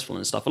successful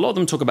and stuff, a lot of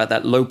them talk about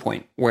that low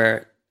point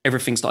where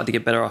everything started to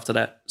get better after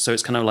that. So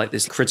it's kind of like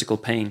this critical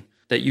pain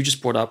that you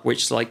just brought up,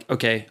 which is like,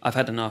 okay, I've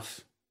had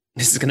enough.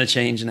 This is going to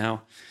change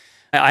now.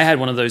 I had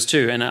one of those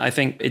too. And I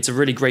think it's a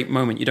really great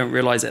moment. You don't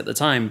realize it at the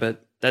time,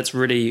 but that's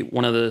really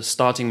one of the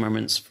starting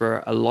moments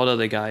for a lot of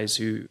the guys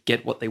who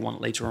get what they want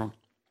later on.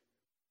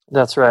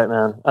 That's right,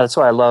 man. That's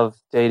why I love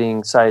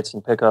dating sites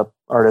and pickup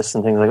artists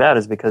and things like that,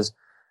 is because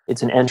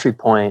it's an entry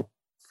point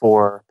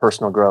for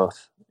personal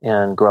growth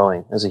and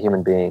growing as a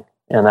human being.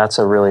 And that's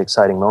a really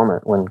exciting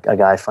moment when a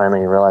guy finally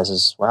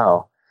realizes,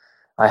 wow,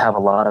 I have a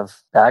lot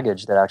of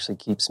baggage that actually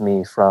keeps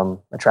me from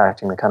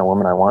attracting the kind of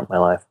woman I want in my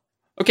life.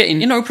 Okay,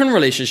 in open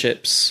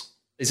relationships,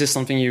 is this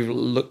something you've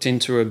looked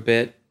into a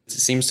bit? It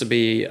seems to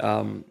be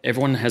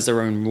everyone has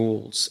their own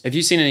rules. Have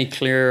you seen any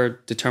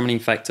clear determining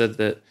factor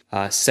that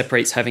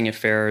separates having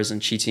affairs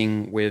and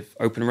cheating with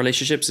open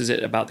relationships? Is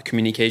it about the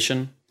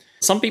communication?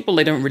 Some people,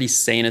 they don't really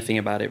say anything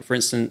about it. For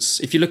instance,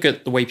 if you look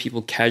at the way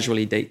people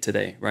casually date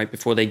today, right,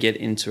 before they get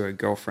into a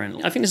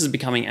girlfriend, I think this is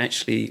becoming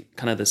actually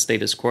kind of the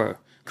status quo.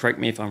 Correct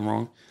me if I'm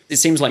wrong. It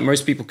seems like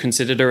most people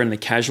consider her in the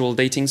casual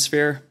dating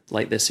sphere,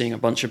 like they're seeing a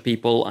bunch of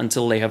people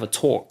until they have a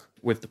talk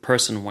with the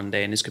person one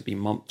day, and this could be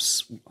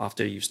months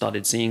after you've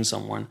started seeing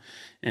someone,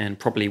 and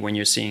probably when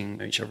you're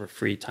seeing each other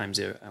 3 times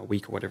a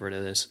week or whatever it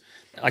is.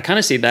 I kind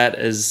of see that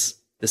as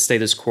the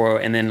status quo,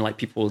 and then like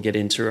people will get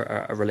into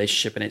a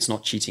relationship and it's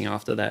not cheating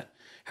after that.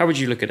 How would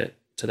you look at it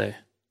today?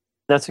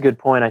 That's a good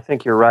point. I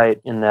think you're right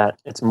in that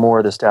it's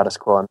more the status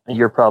quo.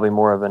 You're probably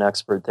more of an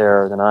expert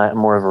there than I am,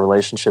 more of a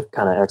relationship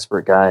kind of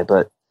expert guy.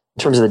 But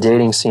in terms of the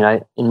dating scene,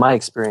 in my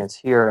experience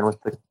here and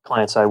with the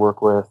clients I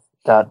work with,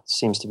 that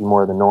seems to be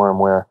more the norm,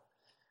 where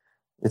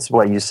it's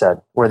what you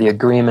said, where the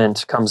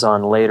agreement comes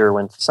on later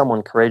when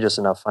someone courageous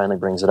enough finally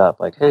brings it up.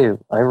 Like, hey,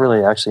 I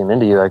really actually am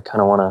into you. I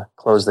kind of want to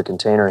close the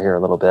container here a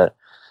little bit.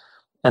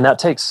 And that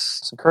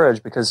takes some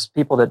courage, because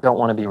people that don't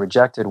want to be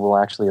rejected will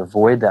actually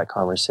avoid that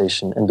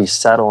conversation and be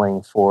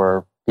settling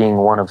for being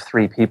one of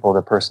 3 people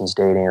the person's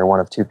dating or one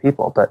of 2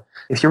 people. But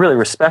if you really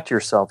respect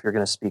yourself, you're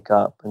going to speak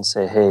up and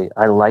say, hey,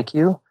 I like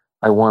you.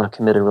 I want to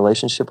commit a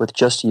relationship with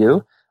just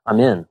you. I'm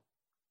in.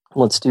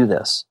 Let's do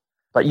this.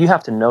 But you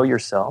have to know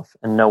yourself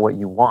and know what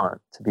you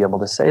want to be able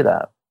to say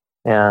that.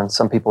 And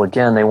some people,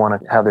 again, they want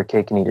to have their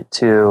cake and eat it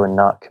too and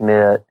not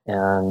commit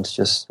and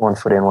just one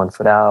foot in, one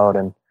foot out.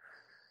 And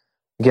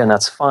again,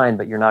 that's fine,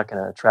 but you're not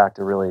going to attract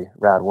a really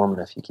rad woman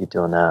if you keep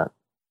doing that.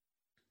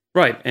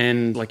 Right.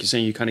 And like you're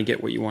saying, you kind of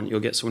get what you want. You'll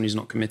get someone who's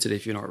not committed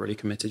if you're not really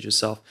committed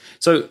yourself.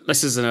 So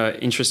this is an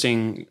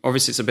interesting,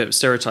 obviously it's a bit of a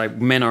stereotype.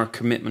 Men are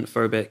commitment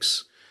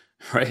phobics,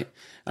 right?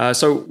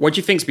 So what do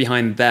you think's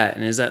behind that?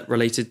 And is that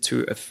related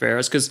to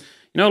affairs? Because,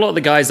 a lot of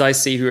the guys I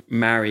see who are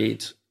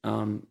married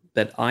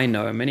that I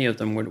know, many of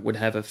them would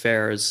have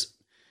affairs.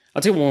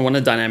 I'll tell you one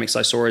of the dynamics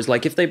I saw is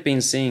like if they've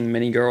been seeing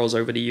many girls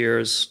over the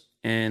years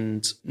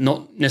and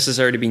not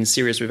necessarily being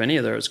serious with any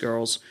of those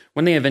girls,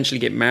 when they eventually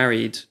get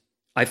married,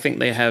 I think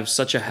they have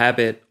such a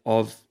habit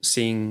of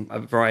seeing a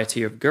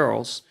variety of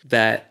girls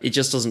that it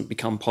just doesn't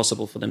become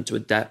possible for them to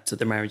adapt to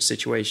the marriage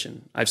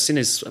situation. I've seen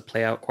this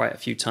play out quite a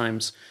few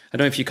times. I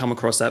don't know if you come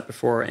across that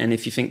before, and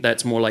if you think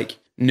that's more like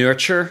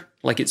nurture,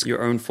 like it's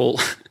your own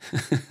fault,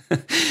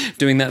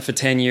 doing that for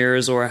 10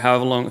 years or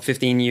however long,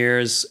 15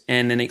 years,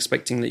 and then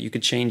expecting that you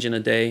could change in a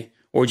day.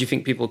 Or do you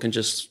think people can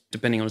just,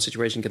 depending on the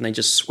situation, can they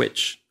just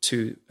switch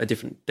to a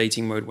different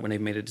dating mode when they've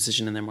made a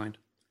decision in their mind?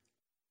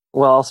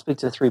 Well, I'll speak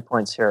to 3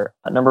 points here.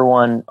 Number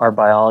one, our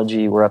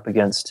biology, we're up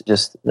against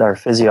just our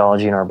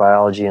physiology and our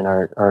biology and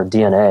our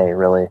DNA,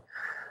 really.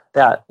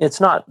 That it's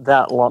not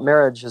that long.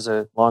 Marriage is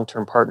a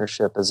long-term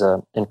partnership,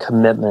 and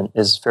commitment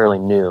is fairly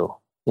new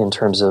in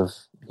terms of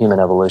human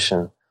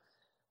evolution.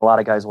 A lot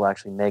of guys will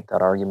actually make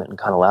that argument and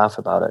kind of laugh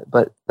about it,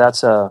 but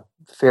that's a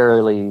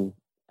fairly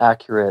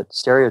accurate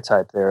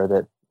stereotype there,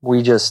 that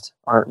we just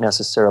aren't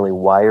necessarily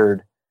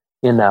wired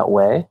in that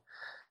way.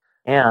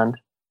 And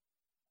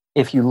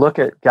if you look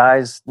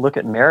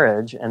at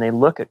marriage and they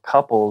look at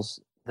couples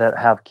that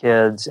have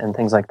kids and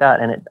things like that,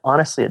 and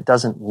honestly, it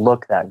doesn't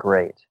look that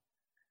great.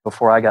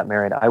 Before I got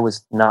married, I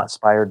was not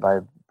inspired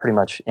by pretty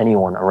much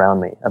anyone around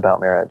me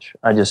about marriage.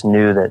 I just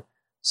knew that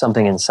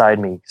something inside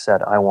me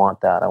said, I want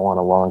that. I want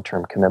a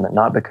long-term commitment,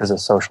 not because of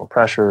social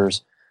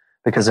pressures,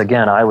 because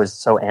again, I was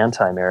so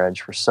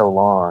anti-marriage for so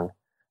long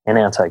and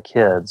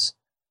anti-kids.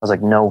 I was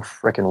like, no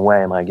freaking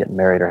way am I getting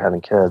married or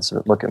having kids.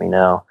 But look at me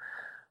now.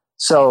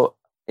 So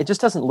it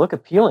just doesn't look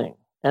appealing.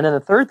 And then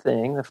the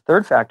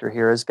third factor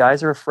here is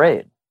guys are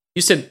afraid.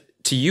 You said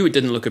to you it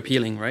didn't look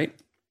appealing, right?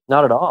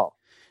 Not at all.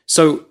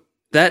 So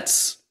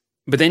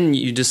but then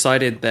you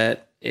decided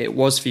that it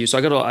was for you. So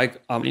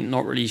I'm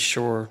not really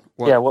sure.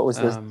 What was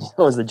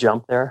the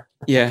jump there?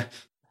 Yeah.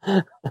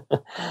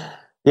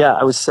 Yeah,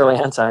 I was so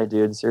anti,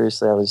 dude.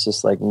 Seriously, I was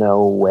just like,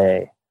 no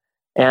way.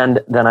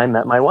 And then I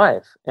met my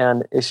wife,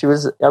 and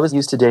I was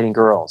used to dating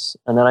girls.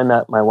 And then I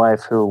met my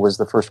wife, who was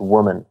the first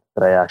woman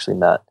that I actually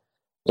met.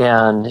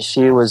 And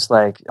she was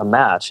like a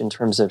match in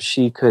terms of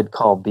she could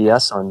call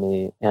BS on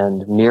me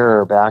and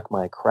mirror back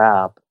my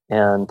crap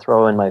and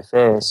throw in my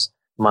face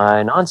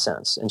my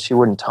nonsense. And she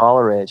wouldn't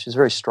tolerate. She was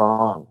very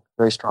strong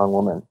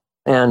woman.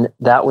 And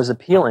that was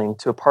appealing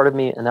to a part of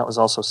me, and that was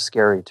also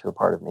scary to a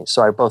part of me.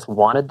 So I both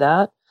wanted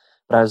that,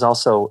 but I was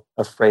also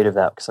afraid of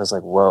that, because I was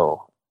like,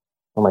 whoa,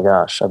 oh my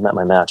gosh, I've met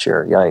my match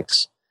here,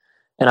 yikes.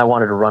 And I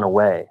wanted to run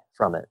away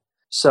from it.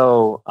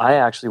 So I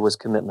actually was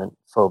commitment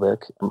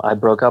phobic. I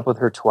broke up with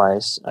her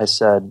twice. I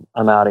said,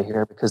 I'm out of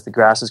here because the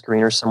grass is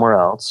greener somewhere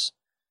else.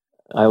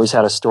 I always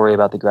had a story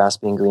about the grass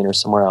being greener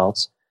somewhere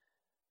else.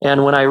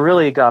 And when I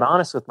really got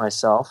honest with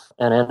myself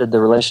and ended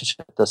the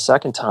relationship the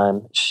second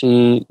time,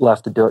 she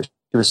left the door.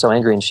 She was so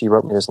angry, and she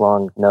wrote me this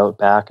long note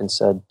back and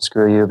said,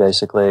 screw you,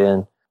 basically,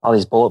 and all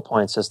these bullet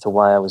points as to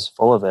why I was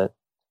full of it.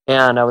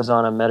 And I was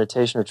on a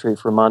meditation retreat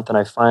for a month, and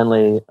I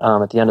finally,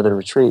 at the end of the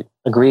retreat,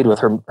 agreed with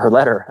her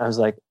letter. I was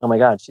like, oh my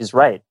God, she's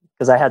right.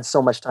 Because I had so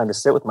much time to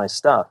sit with my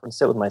stuff and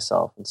sit with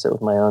myself and sit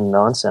with my own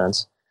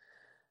nonsense.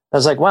 I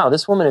was like, wow,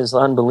 this woman is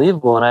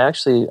unbelievable. And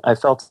I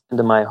felt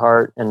into my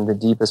heart and the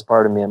deepest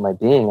part of me and my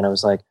being. And I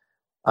was like,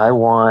 I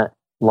want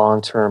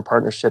long-term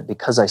partnership,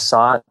 because I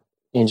saw it,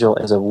 Angel,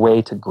 as a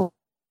way to grow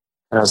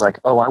And I was like,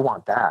 oh, I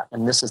want that.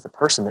 And this is the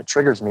person that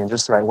triggers me in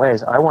just the right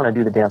ways. I want to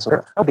do the dance with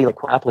her. I'll be like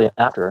happily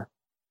after,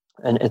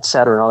 and et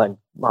cetera, and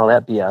all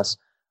that BS.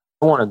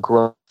 I want a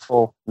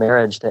growthful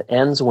marriage that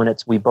ends when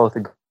we both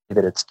agree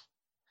that it's.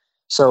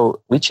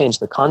 So we changed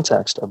the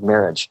context of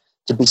marriage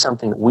to be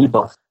something that we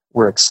both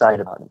were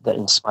excited about, that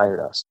inspired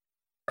us.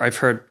 I've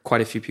heard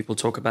quite a few people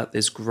talk about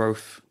this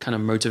growth kind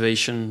of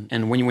motivation.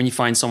 And when you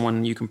find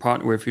someone you can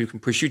partner with who can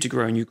push you to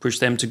grow and you push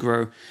them to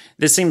grow,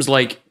 this seems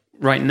like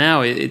right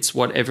now it's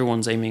what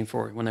everyone's aiming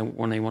for when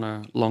they want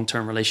a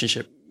long-term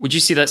relationship. Would you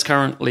see that's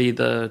currently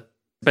the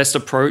best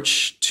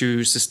approach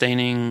to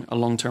sustaining a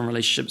long-term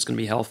relationship that's going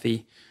to be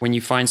healthy? When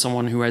you find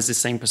someone who has the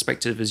same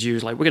perspective as you,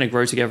 like we're going to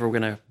grow together, we're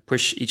going to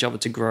push each other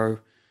to grow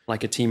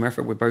like a team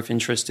effort. We're both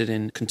interested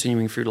in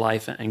continuing through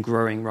life and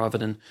growing rather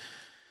than,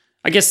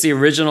 I guess the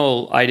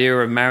original idea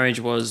of marriage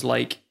was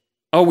like,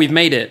 oh, we've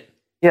made it.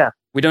 Yeah.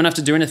 We don't have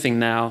to do anything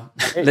now.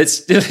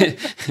 Let's do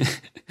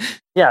it.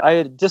 Yeah,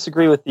 I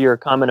disagree with your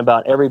comment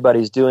about everybody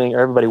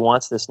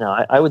wants this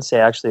now. I would say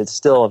actually it's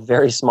still a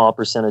very small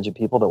percentage of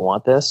people that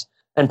want this.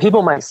 And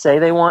people might say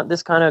they want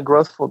this kind of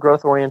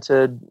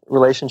growth-oriented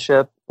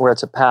relationship where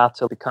it's a path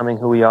to becoming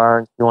who we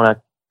are. You want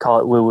to call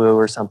it woo-woo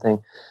or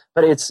something.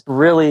 But it's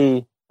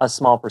really a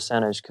small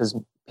percentage because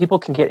people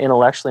can get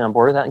intellectually on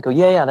board with that and go,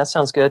 yeah, that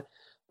sounds good.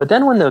 But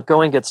then when the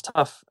going gets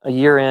tough a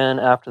year in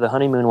after the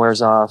honeymoon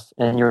wears off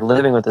and you're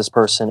living with this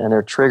person and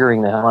they're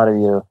triggering the hell out of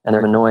you and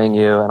they're annoying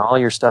you and all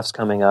your stuff's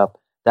coming up,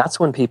 that's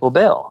when people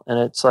bail. And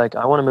it's like,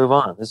 I want to move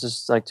on. This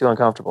is like too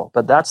uncomfortable.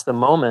 But that's the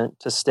moment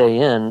to stay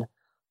in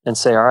and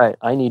say, all right,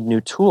 I need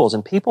new tools.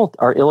 And people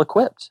are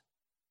ill-equipped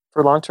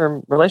for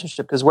long-term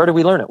relationship because where did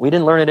we learn it? We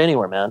didn't learn it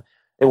anywhere, man.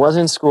 It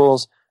wasn't in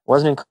schools.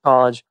 Wasn't in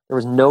college. There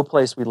was no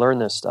place we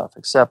learned this stuff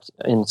except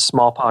in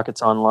small pockets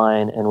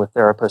online and with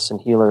therapists and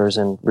healers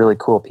and really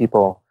cool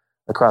people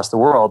across the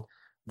world.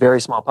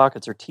 Very small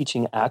pockets are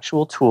teaching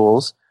actual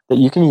tools that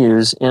you can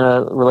use in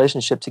a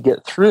relationship to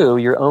get through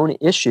your own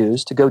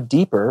issues, to go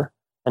deeper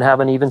and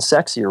have an even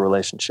sexier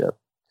relationship.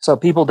 So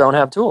people don't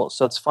have tools.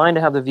 So it's fine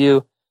to have the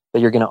view,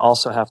 but you're going to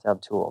also have to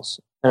have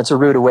tools. And it's a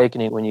rude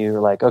awakening when you're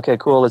like, okay,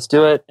 cool, let's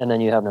do it. And then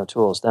you have no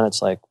tools. Then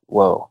it's like,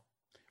 whoa.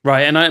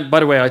 Right, and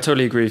by the way, I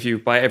totally agree with you.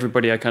 By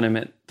everybody, I kind of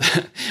meant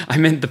I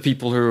meant the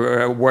people who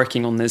are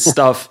working on this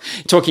stuff,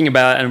 talking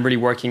about and really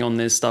working on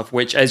this stuff,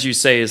 which, as you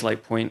say, is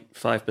like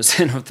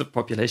 0.5% of the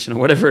population or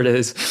whatever it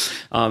is.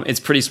 It's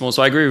pretty small.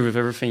 So I agree with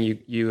everything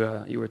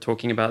you were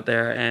talking about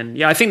there. And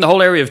yeah, I think the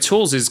whole area of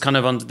tools is kind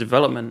of under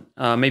development.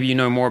 Maybe you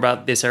know more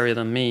about this area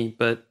than me,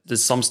 but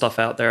there's some stuff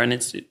out there,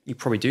 and you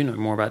probably do know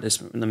more about this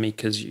than me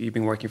because you've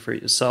been working for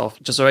it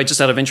yourself. Just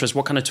out of interest,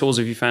 what kind of tools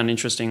have you found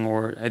interesting,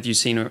 or have you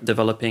seen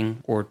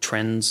developing, or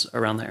trends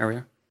around that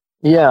area?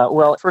 Yeah,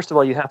 well, first of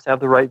all, you have to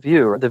have the right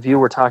view. The view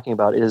we're talking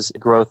about is a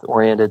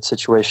growth-oriented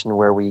situation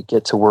where we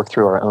get to work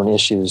through our own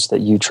issues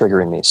that you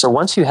trigger in me. So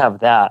once you have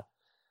that,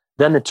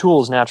 then the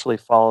tools naturally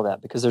follow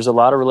that because there's a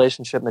lot of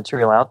relationship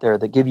material out there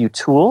that give you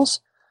tools,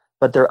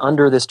 but they're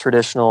under this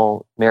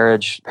traditional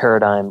marriage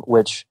paradigm,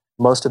 which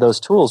most of those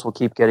tools will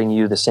keep getting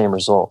you the same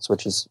results,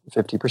 which is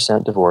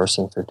 50% divorce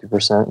and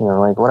 50%,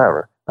 like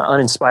whatever.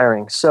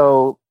 Uninspiring.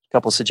 So a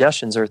couple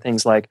suggestions are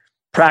things like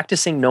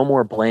practicing no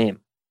more blame.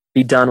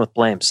 Be done with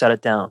blame. Set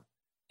it down.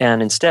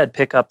 And instead,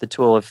 pick up the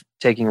tool of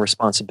taking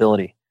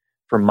responsibility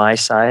for my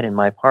side and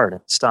my part.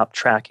 And stop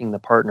tracking the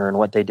partner and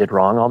what they did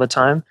wrong all the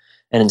time.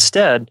 And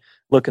instead,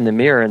 look in the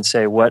mirror and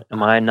say, what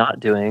am I not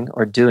doing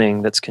or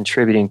doing that's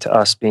contributing to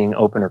us being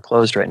open or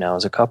closed right now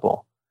as a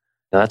couple?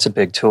 Now, that's a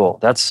big tool.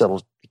 That's a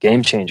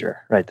game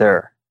changer right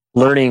there.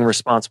 Learning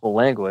responsible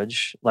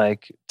language,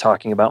 like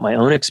talking about my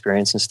own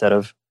experience instead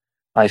of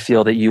I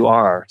feel that you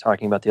are,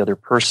 talking about the other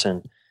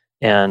person.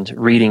 And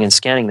reading and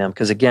scanning them.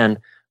 Because again,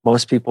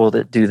 most people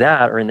that do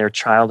that are in their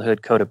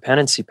childhood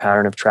codependency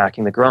pattern of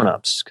tracking the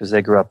grown-ups because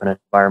they grew up in an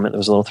environment that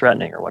was a little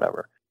threatening or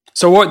whatever.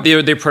 So what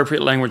the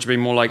appropriate language would be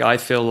more like, I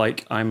feel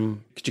like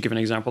I'm, could you give an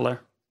example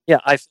there? Yeah,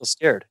 I feel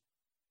scared.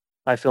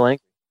 I feel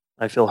angry.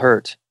 I feel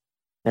hurt.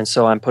 And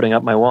so I'm putting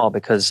up my wall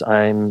because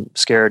I'm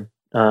scared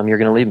you're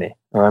going to leave me,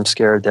 or I'm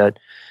scared that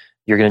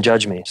you're going to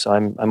judge me. So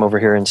I'm over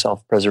here in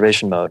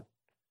self-preservation mode.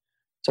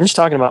 So I'm just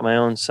talking about my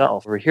own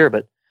self over here,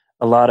 but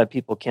a lot of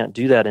people can't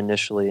do that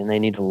initially, and they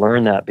need to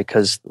learn that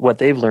because what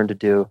they've learned to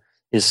do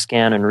is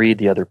scan and read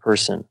the other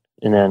person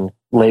and then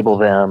label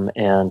them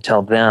and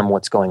tell them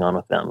what's going on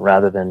with them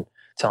rather than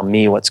tell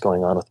me what's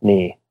going on with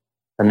me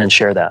and then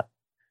share that.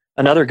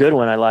 Another good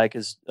one I like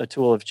is a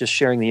tool of just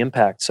sharing the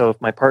impact. So if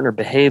my partner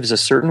behaves a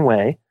certain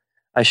way,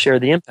 I share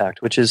the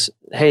impact, which is,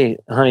 hey,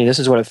 honey, this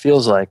is what it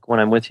feels like when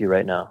I'm with you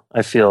right now.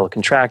 I feel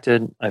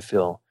contracted. I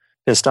feel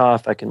pissed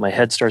off. My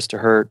head starts to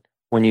hurt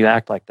when you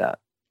act like that.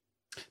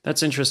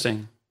 That's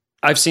interesting.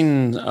 I've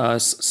seen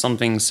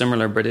something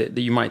similar, but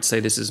you might say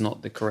this is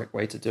not the correct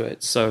way to do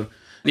it. So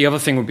the other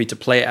thing would be to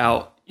play it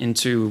out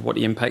into what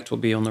the impact will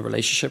be on the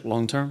relationship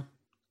long term.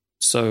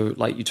 So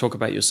like you talk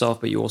about yourself,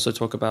 but you also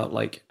talk about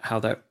like how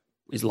that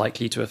is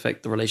likely to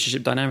affect the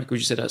relationship dynamic. Would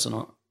you say that's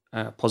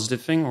a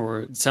positive thing,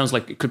 or it sounds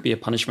like it could be a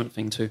punishment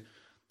thing too?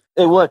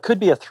 It could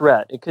be a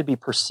threat. It could be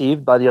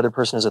perceived by the other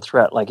person as a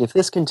threat. Like, if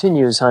this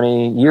continues,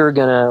 honey, I'm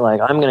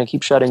gonna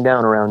keep shutting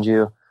down around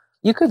you.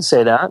 You could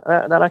say that.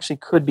 That actually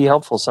could be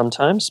helpful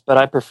sometimes, but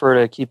I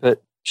prefer to keep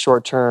it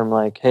short term.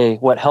 Like, hey,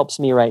 what helps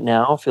me right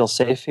now feel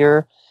safe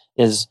here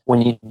is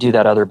when you do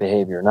that other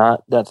behavior,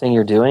 not that thing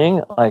you're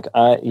doing. Like,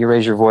 you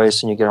raise your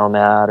voice and you get all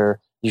mad,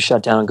 or you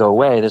shut down and go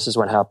away. This is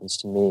what happens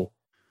to me.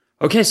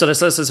 Okay, so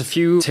there's a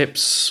few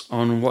tips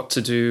on what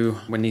to do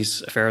when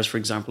these affairs, for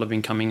example, have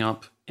been coming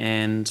up.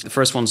 And the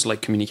first one's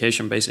like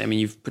communication, basically. I mean,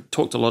 you've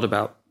talked a lot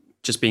about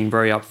just being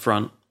very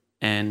upfront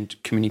and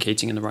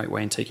communicating in the right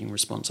way and taking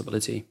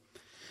responsibility.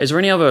 Is there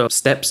any other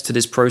steps to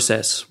this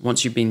process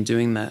once you've been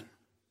doing that?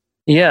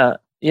 Yeah,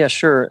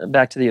 sure.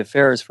 Back to the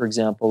affairs, for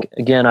example.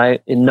 Again,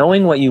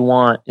 knowing what you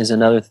want is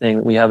another thing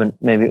that we haven't,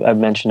 maybe I've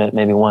mentioned it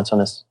maybe once on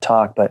this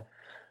talk, but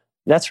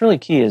that's really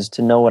key, is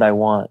to know what I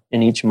want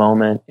in each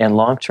moment, and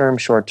long-term,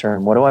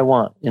 short-term. What do I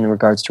want in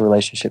regards to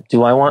relationship?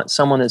 Do I want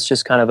someone that's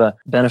just kind of a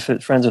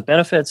friends with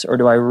benefits, or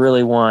do I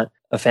really want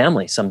a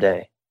family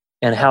someday?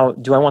 And how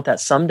do I want that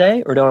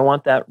someday, or do I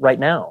want that right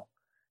now?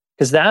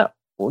 Because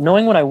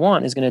knowing what I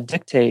want is going to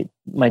dictate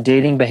my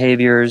dating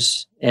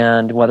behaviors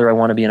and whether I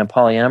want to be in a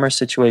polyamorous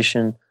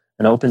situation,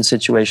 an open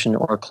situation,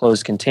 or a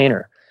closed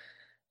container.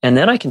 And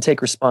then I can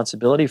take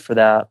responsibility for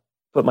that,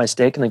 put my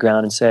stake in the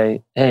ground and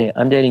say, hey,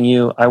 I'm dating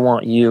you, I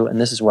want you, and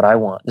this is what I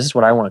want. This is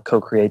what I want to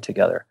co-create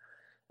together.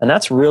 And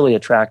that's really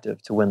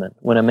attractive to women.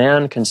 When a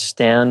man can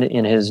stand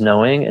in his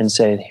knowing and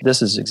say,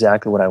 this is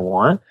exactly what I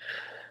want.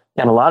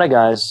 And a lot of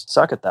guys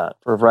suck at that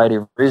for a variety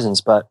of reasons,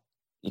 but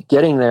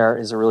getting there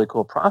is a really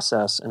cool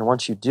process. And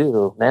once you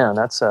do, man,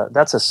 that's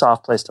a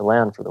soft place to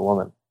land for the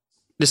woman.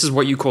 This is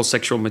what you call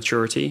sexual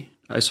maturity.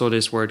 I saw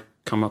this word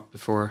come up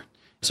before.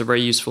 It's a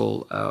very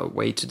useful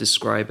way to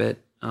describe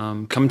it.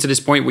 Come to this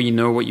point where you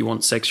know what you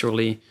want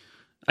sexually.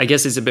 I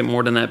guess it's a bit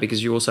more than that,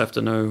 because you also have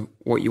to know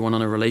what you want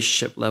on a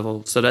relationship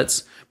level. So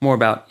that's more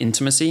about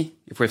intimacy,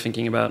 if we're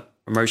thinking about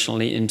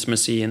emotionally,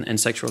 intimacy, and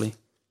sexually.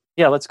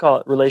 Yeah, let's call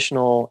it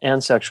relational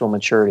and sexual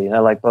maturity. I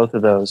like both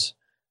of those.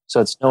 So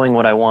it's knowing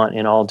what I want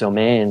in all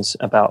domains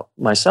about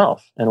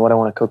myself and what I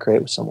want to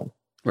co-create with someone.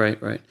 Right.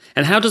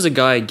 And how does a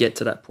guy get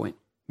to that point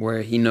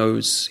where he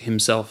knows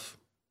himself?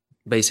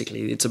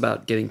 Basically, it's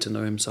about getting to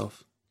know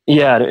himself.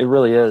 Yeah, it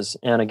really is.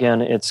 And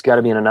again, it's got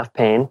to be in enough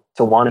pain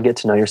to want to get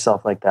to know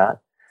yourself like that.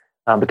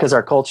 Because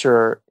our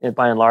culture,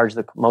 by and large,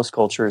 most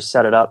cultures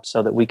set it up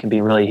so that we can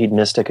be really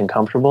hedonistic and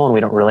comfortable, and we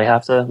don't really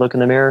have to look in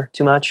the mirror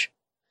too much.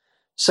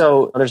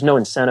 So there's no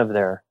incentive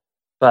there.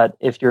 But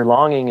if your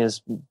longing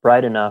is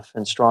bright enough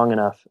and strong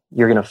enough,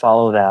 you're going to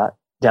follow that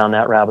down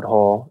that rabbit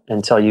hole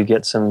until you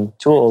get some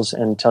tools,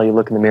 and until you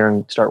look in the mirror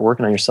and start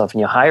working on yourself, and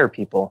you hire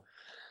people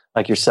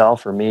like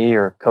yourself or me,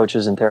 or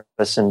coaches and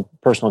therapists and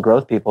personal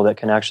growth people that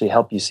can actually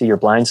help you see your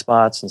blind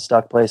spots and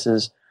stuck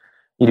places.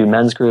 You do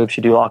men's groups,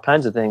 you do all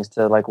kinds of things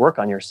to like work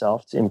on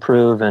yourself to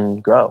improve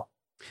and grow.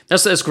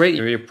 That's great.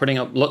 You're putting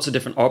up lots of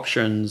different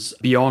options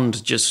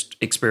beyond just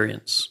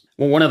experience.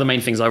 Well, one of the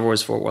main things I've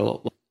always thought,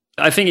 well,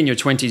 I think in your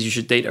 20s you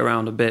should date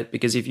around a bit,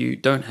 because if you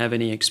don't have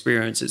any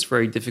experience, it's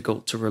very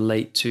difficult to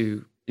relate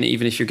to. And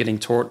even if you're getting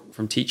taught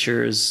from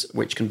teachers,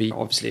 which can be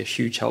obviously a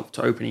huge help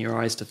to opening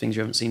your eyes to things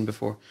you haven't seen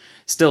before,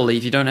 still,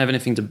 if you don't have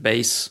anything to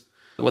base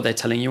what they're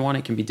telling you on,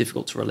 it can be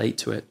difficult to relate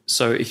to it.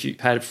 So if you've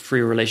had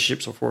 3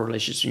 relationships or 4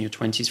 relationships in your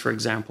 20s, for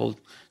example,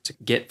 to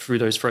get through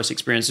those first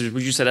experiences,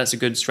 would you say that's a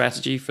good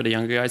strategy for the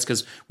younger guys?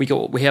 Because we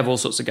have all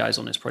sorts of guys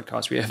on this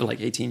podcast. We have like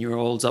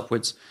 18-year-olds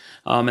upwards.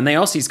 And they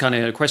ask these kind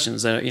of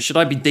questions. Should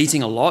I be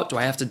dating a lot? Do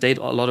I have to date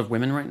a lot of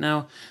women right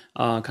now?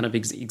 Kind of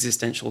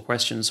existential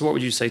questions. So what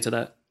would you say to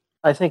that?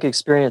 I think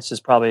experience is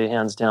probably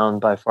hands down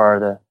by far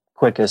the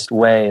quickest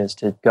way, is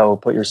to go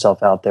put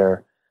yourself out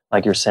there,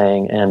 like you're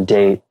saying, and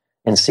date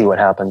and see what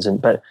happens.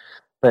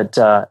 But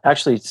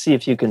actually see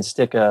if you can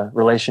stick a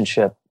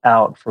relationship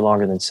out for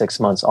longer than 6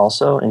 months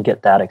also, and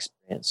get that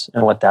experience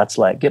and what that's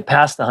like. Get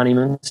past the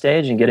honeymoon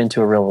stage and get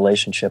into a real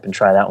relationship and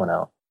try that one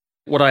out.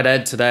 What I'd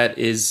add to that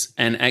is,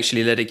 and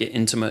actually let it get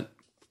intimate.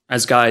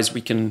 As guys,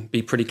 we can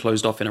be pretty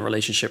closed off in a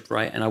relationship,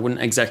 right? And I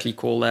wouldn't exactly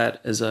call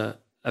that as a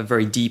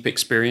very deep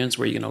experience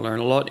where you're going to learn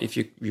a lot if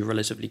you're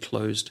relatively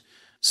closed.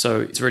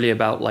 So it's really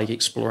about like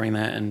exploring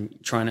that and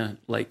trying to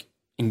like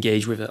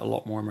engage with it a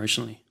lot more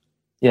emotionally.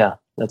 Yeah,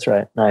 that's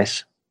right.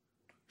 Nice.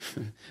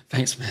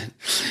 Thanks, man.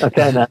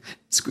 Okay, man.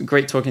 It's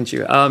great talking to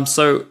you.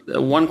 So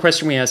one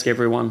question we ask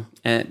everyone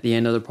at the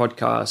end of the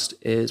podcast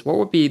is, what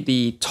would be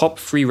the top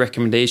 3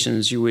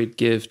 recommendations you would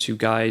give to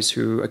guys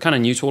who are kind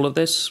of new to all of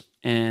this,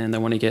 and they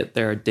want to get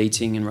their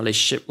dating and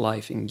relationship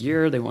life in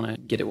gear? They want to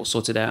get it all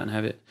sorted out and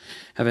have it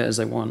as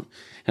they want,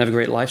 and have a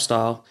great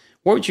lifestyle.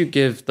 What would you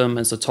give them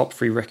as the top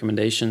 3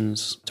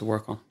 recommendations to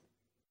work on?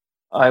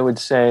 I would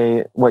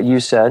say what you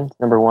said.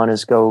 Number 1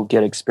 is go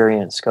get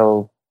experience.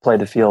 Go play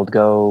the field.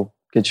 Go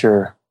get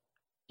your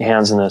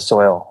hands in the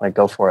soil. Like,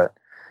 go for it.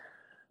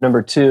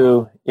 Number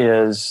 2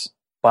 is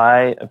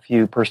buy a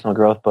few personal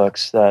growth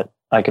books that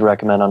I could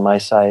recommend on my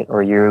site,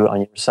 or you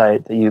on your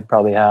site that you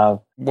probably have.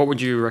 What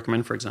would you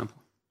recommend, for example?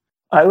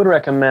 I would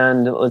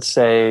recommend, let's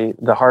say,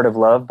 The Heart of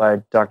Love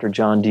by Dr.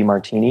 John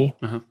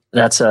DeMartini.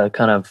 That's a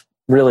kind of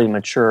really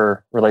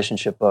mature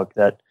relationship book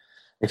that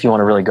if you want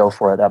to really go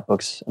for it, that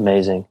book's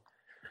amazing.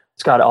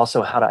 It's got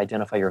also how to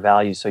identify your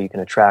values so you can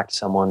attract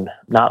someone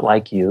not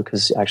like you,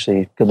 because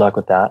actually, good luck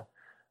with that.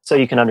 So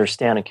you can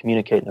understand and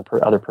communicate the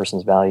other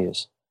person's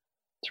values.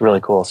 It's really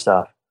cool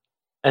stuff.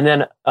 And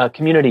then a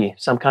community,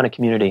 some kind of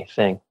community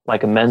thing,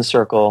 like a men's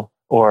circle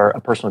or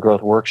a personal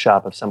growth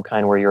workshop of some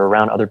kind where you're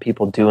around other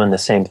people doing the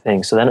same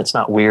thing. So then it's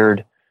not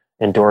weird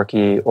and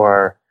dorky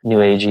or new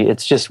agey.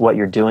 It's just what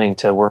you're doing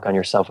to work on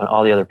yourself, and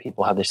all the other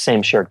people have the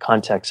same shared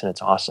context, and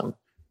it's awesome.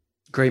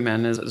 Great,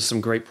 man. There's some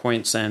great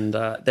points, and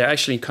they're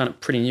actually kind of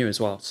pretty new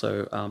as well.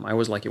 So I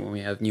always like it when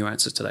we have new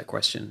answers to that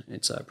question.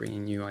 It's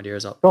bringing new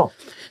ideas up. Cool.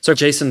 So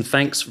Jayson,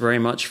 thanks very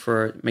much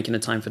for making the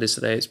time for this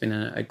today. It's been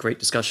a great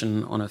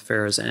discussion on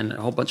affairs and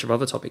a whole bunch of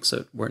other topics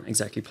that weren't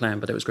exactly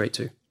planned, but it was great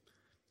too.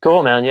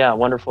 Cool, man. Yeah,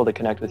 wonderful to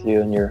connect with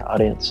you and your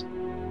audience.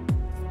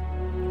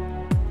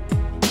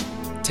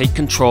 Take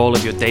control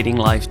of your dating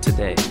life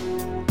today.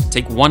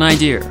 Take one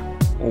idea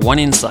or one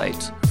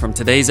insight from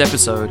today's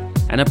episode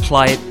and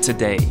apply it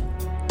today.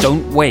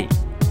 Don't wait.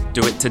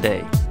 Do it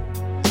today.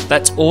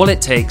 That's all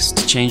it takes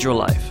to change your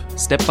life,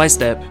 step by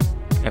step,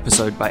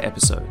 episode by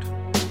episode.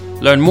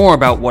 Learn more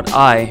about what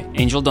I,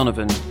 Angel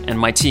Donovan, and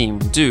my team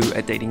do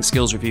at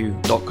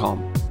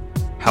datingskillsreview.com.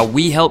 How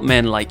we help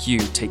men like you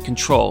take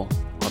control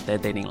of their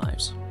dating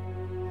lives.